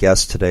to the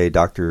guests today,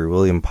 Dr.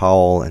 William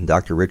Powell and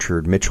Dr.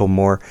 Richard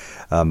Mitchell-Moore.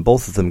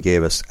 Both of them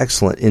gave us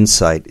excellent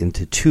insight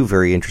into two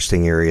very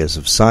interesting areas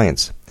of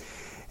science.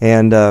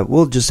 And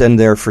we'll just end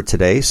there for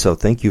today, so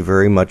thank you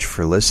very much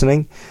for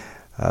listening.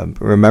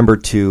 Remember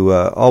to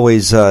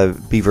always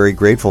be very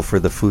grateful for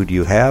the food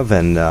you have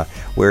and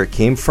where it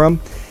came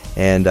from.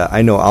 And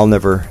I know I'll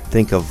never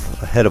think of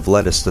a head of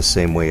lettuce the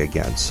same way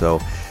again. So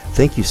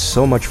thank you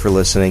so much for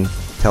listening.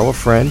 Tell a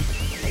friend,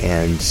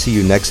 and see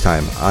you next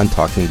time on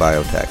Talking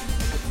Biotech.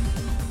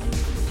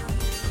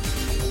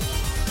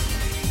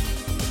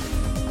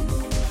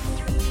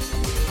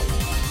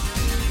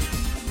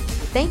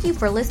 Thank you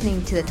for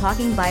listening to the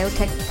Talking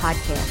Biotech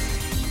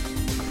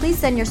podcast. Please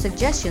send your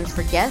suggestions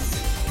for guests,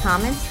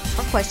 comments,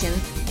 or questions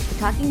to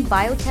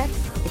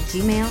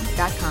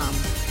talkingbiotech@gmail.com.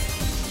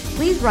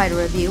 Please write a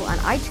review on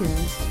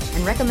iTunes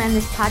and recommend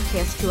this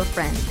podcast to a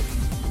friend.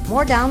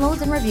 More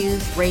downloads and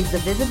reviews raise the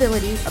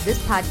visibility of this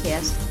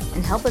podcast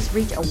and help us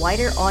reach a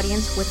wider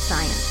audience with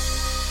science.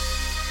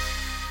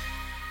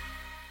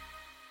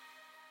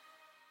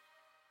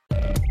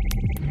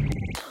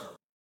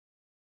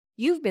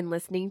 You've been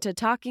listening to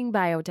Talking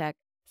Biotech,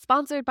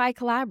 sponsored by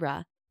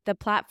Collabra, the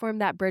platform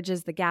that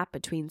bridges the gap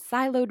between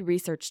siloed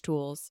research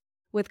tools.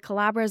 With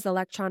Collabra's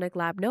electronic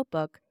lab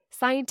notebook,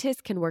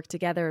 scientists can work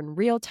together in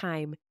real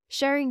time,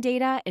 sharing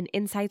data and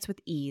insights with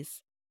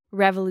ease.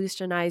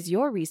 Revolutionize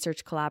your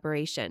research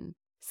collaboration.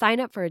 Sign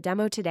up for a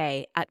demo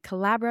today at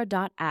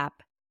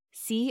collabra.app,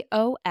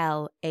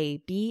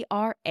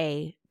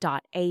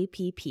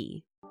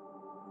 collabra.app.